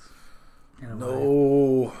that's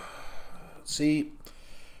See,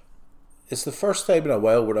 it's the first time in a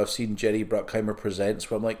while where I've seen Jerry Bruckheimer Presents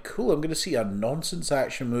where I'm like, cool, I'm going to see a nonsense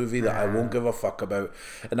action movie that I won't give a fuck about.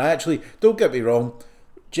 And I actually, don't get me wrong,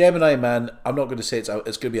 Gemini Man, I'm not going to say it's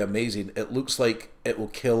going to be amazing. It looks like it will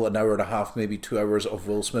kill an hour and a half, maybe 2 hours of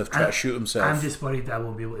Will Smith trying to shoot himself. I'm just worried that I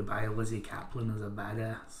won't be able to buy Lizzie Kaplan as a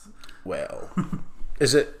badass. Well,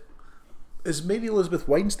 is maybe Elizabeth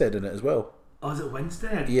Winstead in it as well? Oh, is it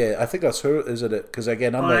Winstead? Yeah, I think that's her, isn't it? Because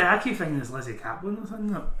again, I keep thinking it's Lizzie Kaplan or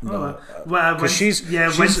something. No,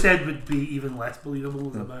 Winstead would be even less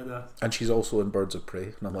believable as a badass. And she's also in Birds of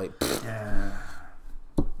Prey, and I'm like, yeah.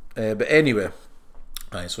 But anyway,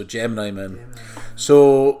 right. So Gemini Man.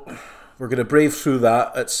 So we're gonna brave through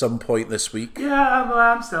that at some point this week. Yeah, well,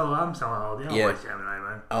 I'm still on holiday. I'll watch Gemini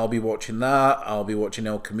Man. I'll be watching that. I'll be watching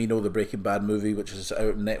El Camino, the Breaking Bad movie, which is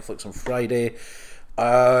out on Netflix on Friday.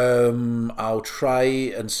 I'll try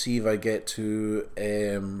and see if I get to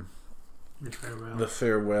The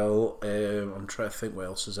Farewell. I'm trying to think what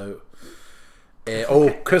else is out.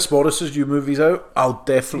 Chris Morris's new movie's out. I'll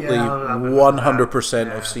definitely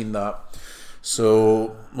 100% have seen that.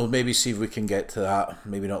 So we'll maybe see if we can get to that.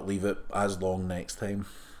 Maybe not leave it as long next time.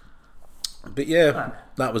 But yeah,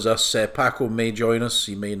 that was us. Paco may join us.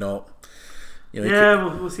 He may not.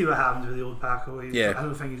 We'll see what happens with the old Paco. I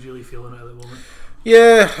don't think he's really feeling it at the moment.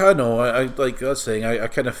 Yeah, I know. I like that's the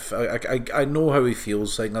thing. I know how he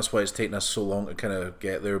feels. Like that's why it's taken us so long to kind of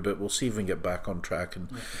get there. But we'll see if we can get back on track, and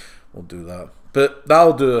we'll do that. But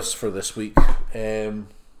that'll do us for this week. Fuck!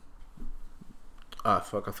 I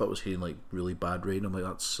thought it was hearing like really bad rain. I'm like,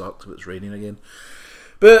 that sucks if it's raining again.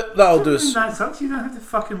 But that'll do us. That sucks. You don't have to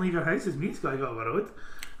fucking leave your house. It's me. It's got to go up the road.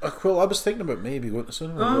 Well, I was thinking about maybe going to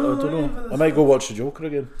cinema. I don't know. I might go watch The Joker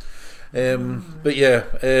again. But yeah.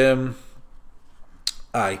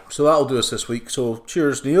 Aye, so that'll do us this week. So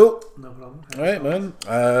cheers, Neil. No problem. All right, man.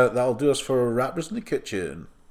 That'll do us for Rappers in the Kitchen.